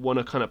you want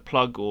to kind of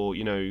plug or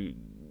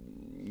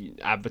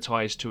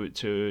advertise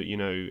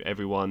to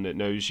everyone that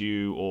knows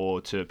you or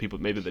to people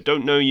maybe that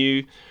don't know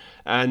you,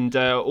 and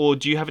or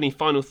do you have any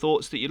final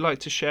thoughts that you'd like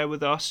to share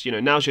with us?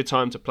 Now's your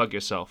time to plug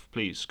yourself.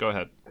 Please go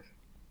ahead.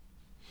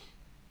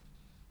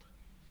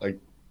 like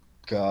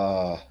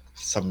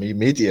some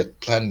immediate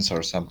plans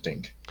or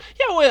something.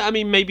 Yeah, well, I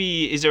mean,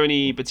 maybe is there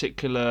any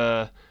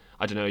particular?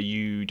 I don't know. Are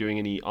you doing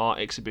any art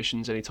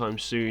exhibitions anytime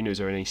soon? Is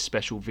there any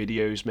special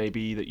videos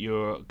maybe that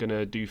you're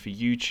gonna do for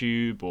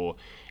YouTube, or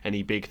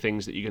any big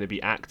things that you're gonna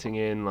be acting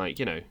in? Like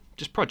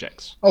just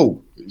projects.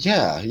 Oh,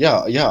 yeah,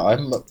 yeah, yeah.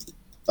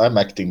 I'm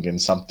acting in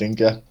something,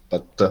 yeah,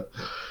 but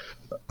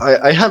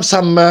I have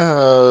some.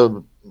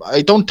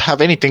 I don't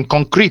have anything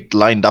concrete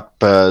lined up,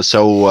 That's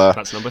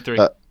number three.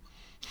 uh,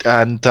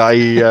 and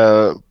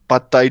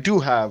but I do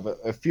have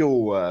a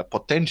few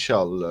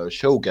potential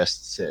show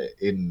guests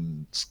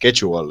in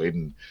schedule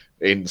in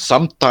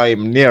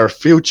sometime near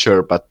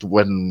future. But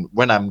when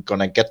I'm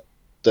gonna get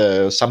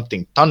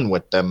something done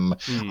with them,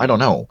 I don't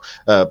Hmm. know.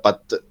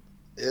 But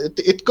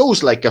it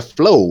goes like a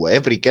flow.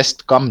 Every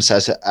guest comes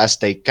as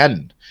they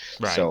can.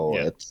 Right. So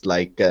Yeah. it's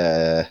like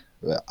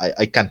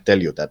I can't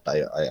tell you that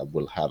I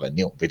will have a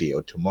new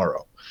video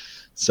tomorrow.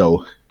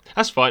 So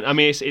That's fine. I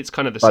mean, it's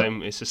kind of the But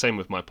same. It's the same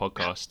with my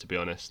podcast, to be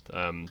honest.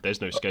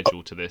 There's no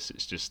schedule to this.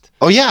 It's just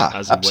oh yeah,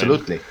 as and when.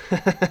 absolutely.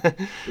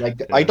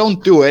 Like I Yeah.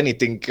 don't do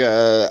anything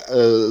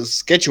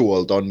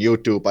scheduled on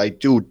YouTube. I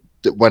do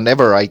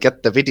whenever I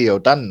get the video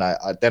done.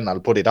 Then I'll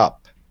put it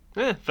up.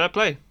 Yeah, fair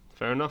play.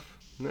 Fair enough.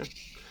 Yeah.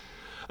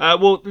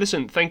 Well,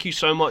 listen, thank you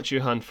so much,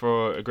 Juhan,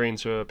 for agreeing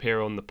to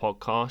appear on the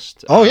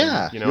podcast. Oh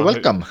yeah, you're I hope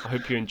welcome.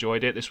 you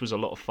enjoyed it. This was a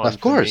lot of fun Of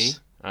for me, course.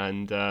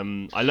 and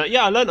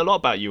I learned a lot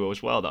about you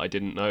as well that I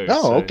didn't know.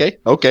 Oh,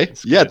 So okay.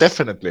 it's Yeah, good.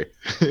 definitely.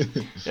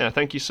 Yeah,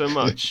 thank you so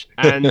much.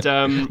 And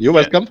You're yeah,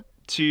 welcome.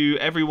 to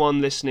everyone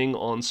listening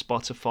on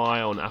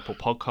Spotify, on Apple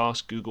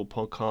Podcasts, Google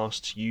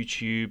Podcasts,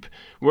 YouTube,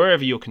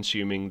 wherever you're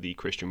consuming the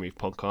Christian Reeve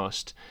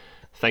podcast.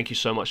 Thank you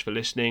so much for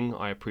listening.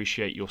 I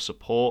appreciate your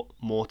support.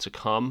 More to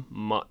come.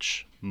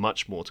 Much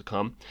more to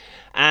come.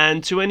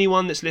 And to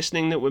anyone that's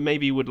listening that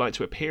maybe would like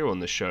to appear on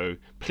the show,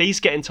 please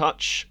get in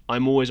touch.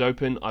 I'm always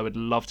open. I would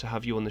love to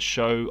have you on the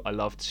show. I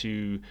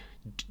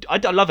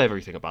love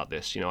everything about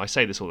this. I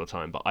say this all the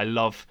time, but I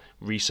love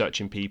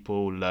researching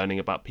people, learning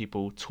about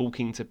people,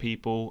 talking to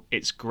people.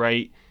 It's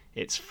great.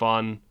 It's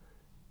fun.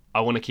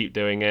 I want to keep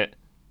doing it.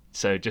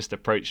 So just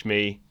approach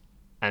me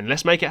and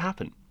let's make it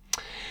happen.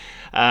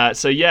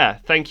 So yeah,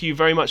 thank you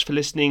very much for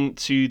listening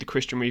to the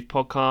Christian Reeve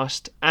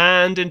podcast.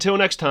 And until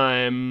next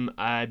time,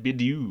 I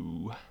bid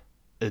you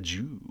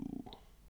adieu.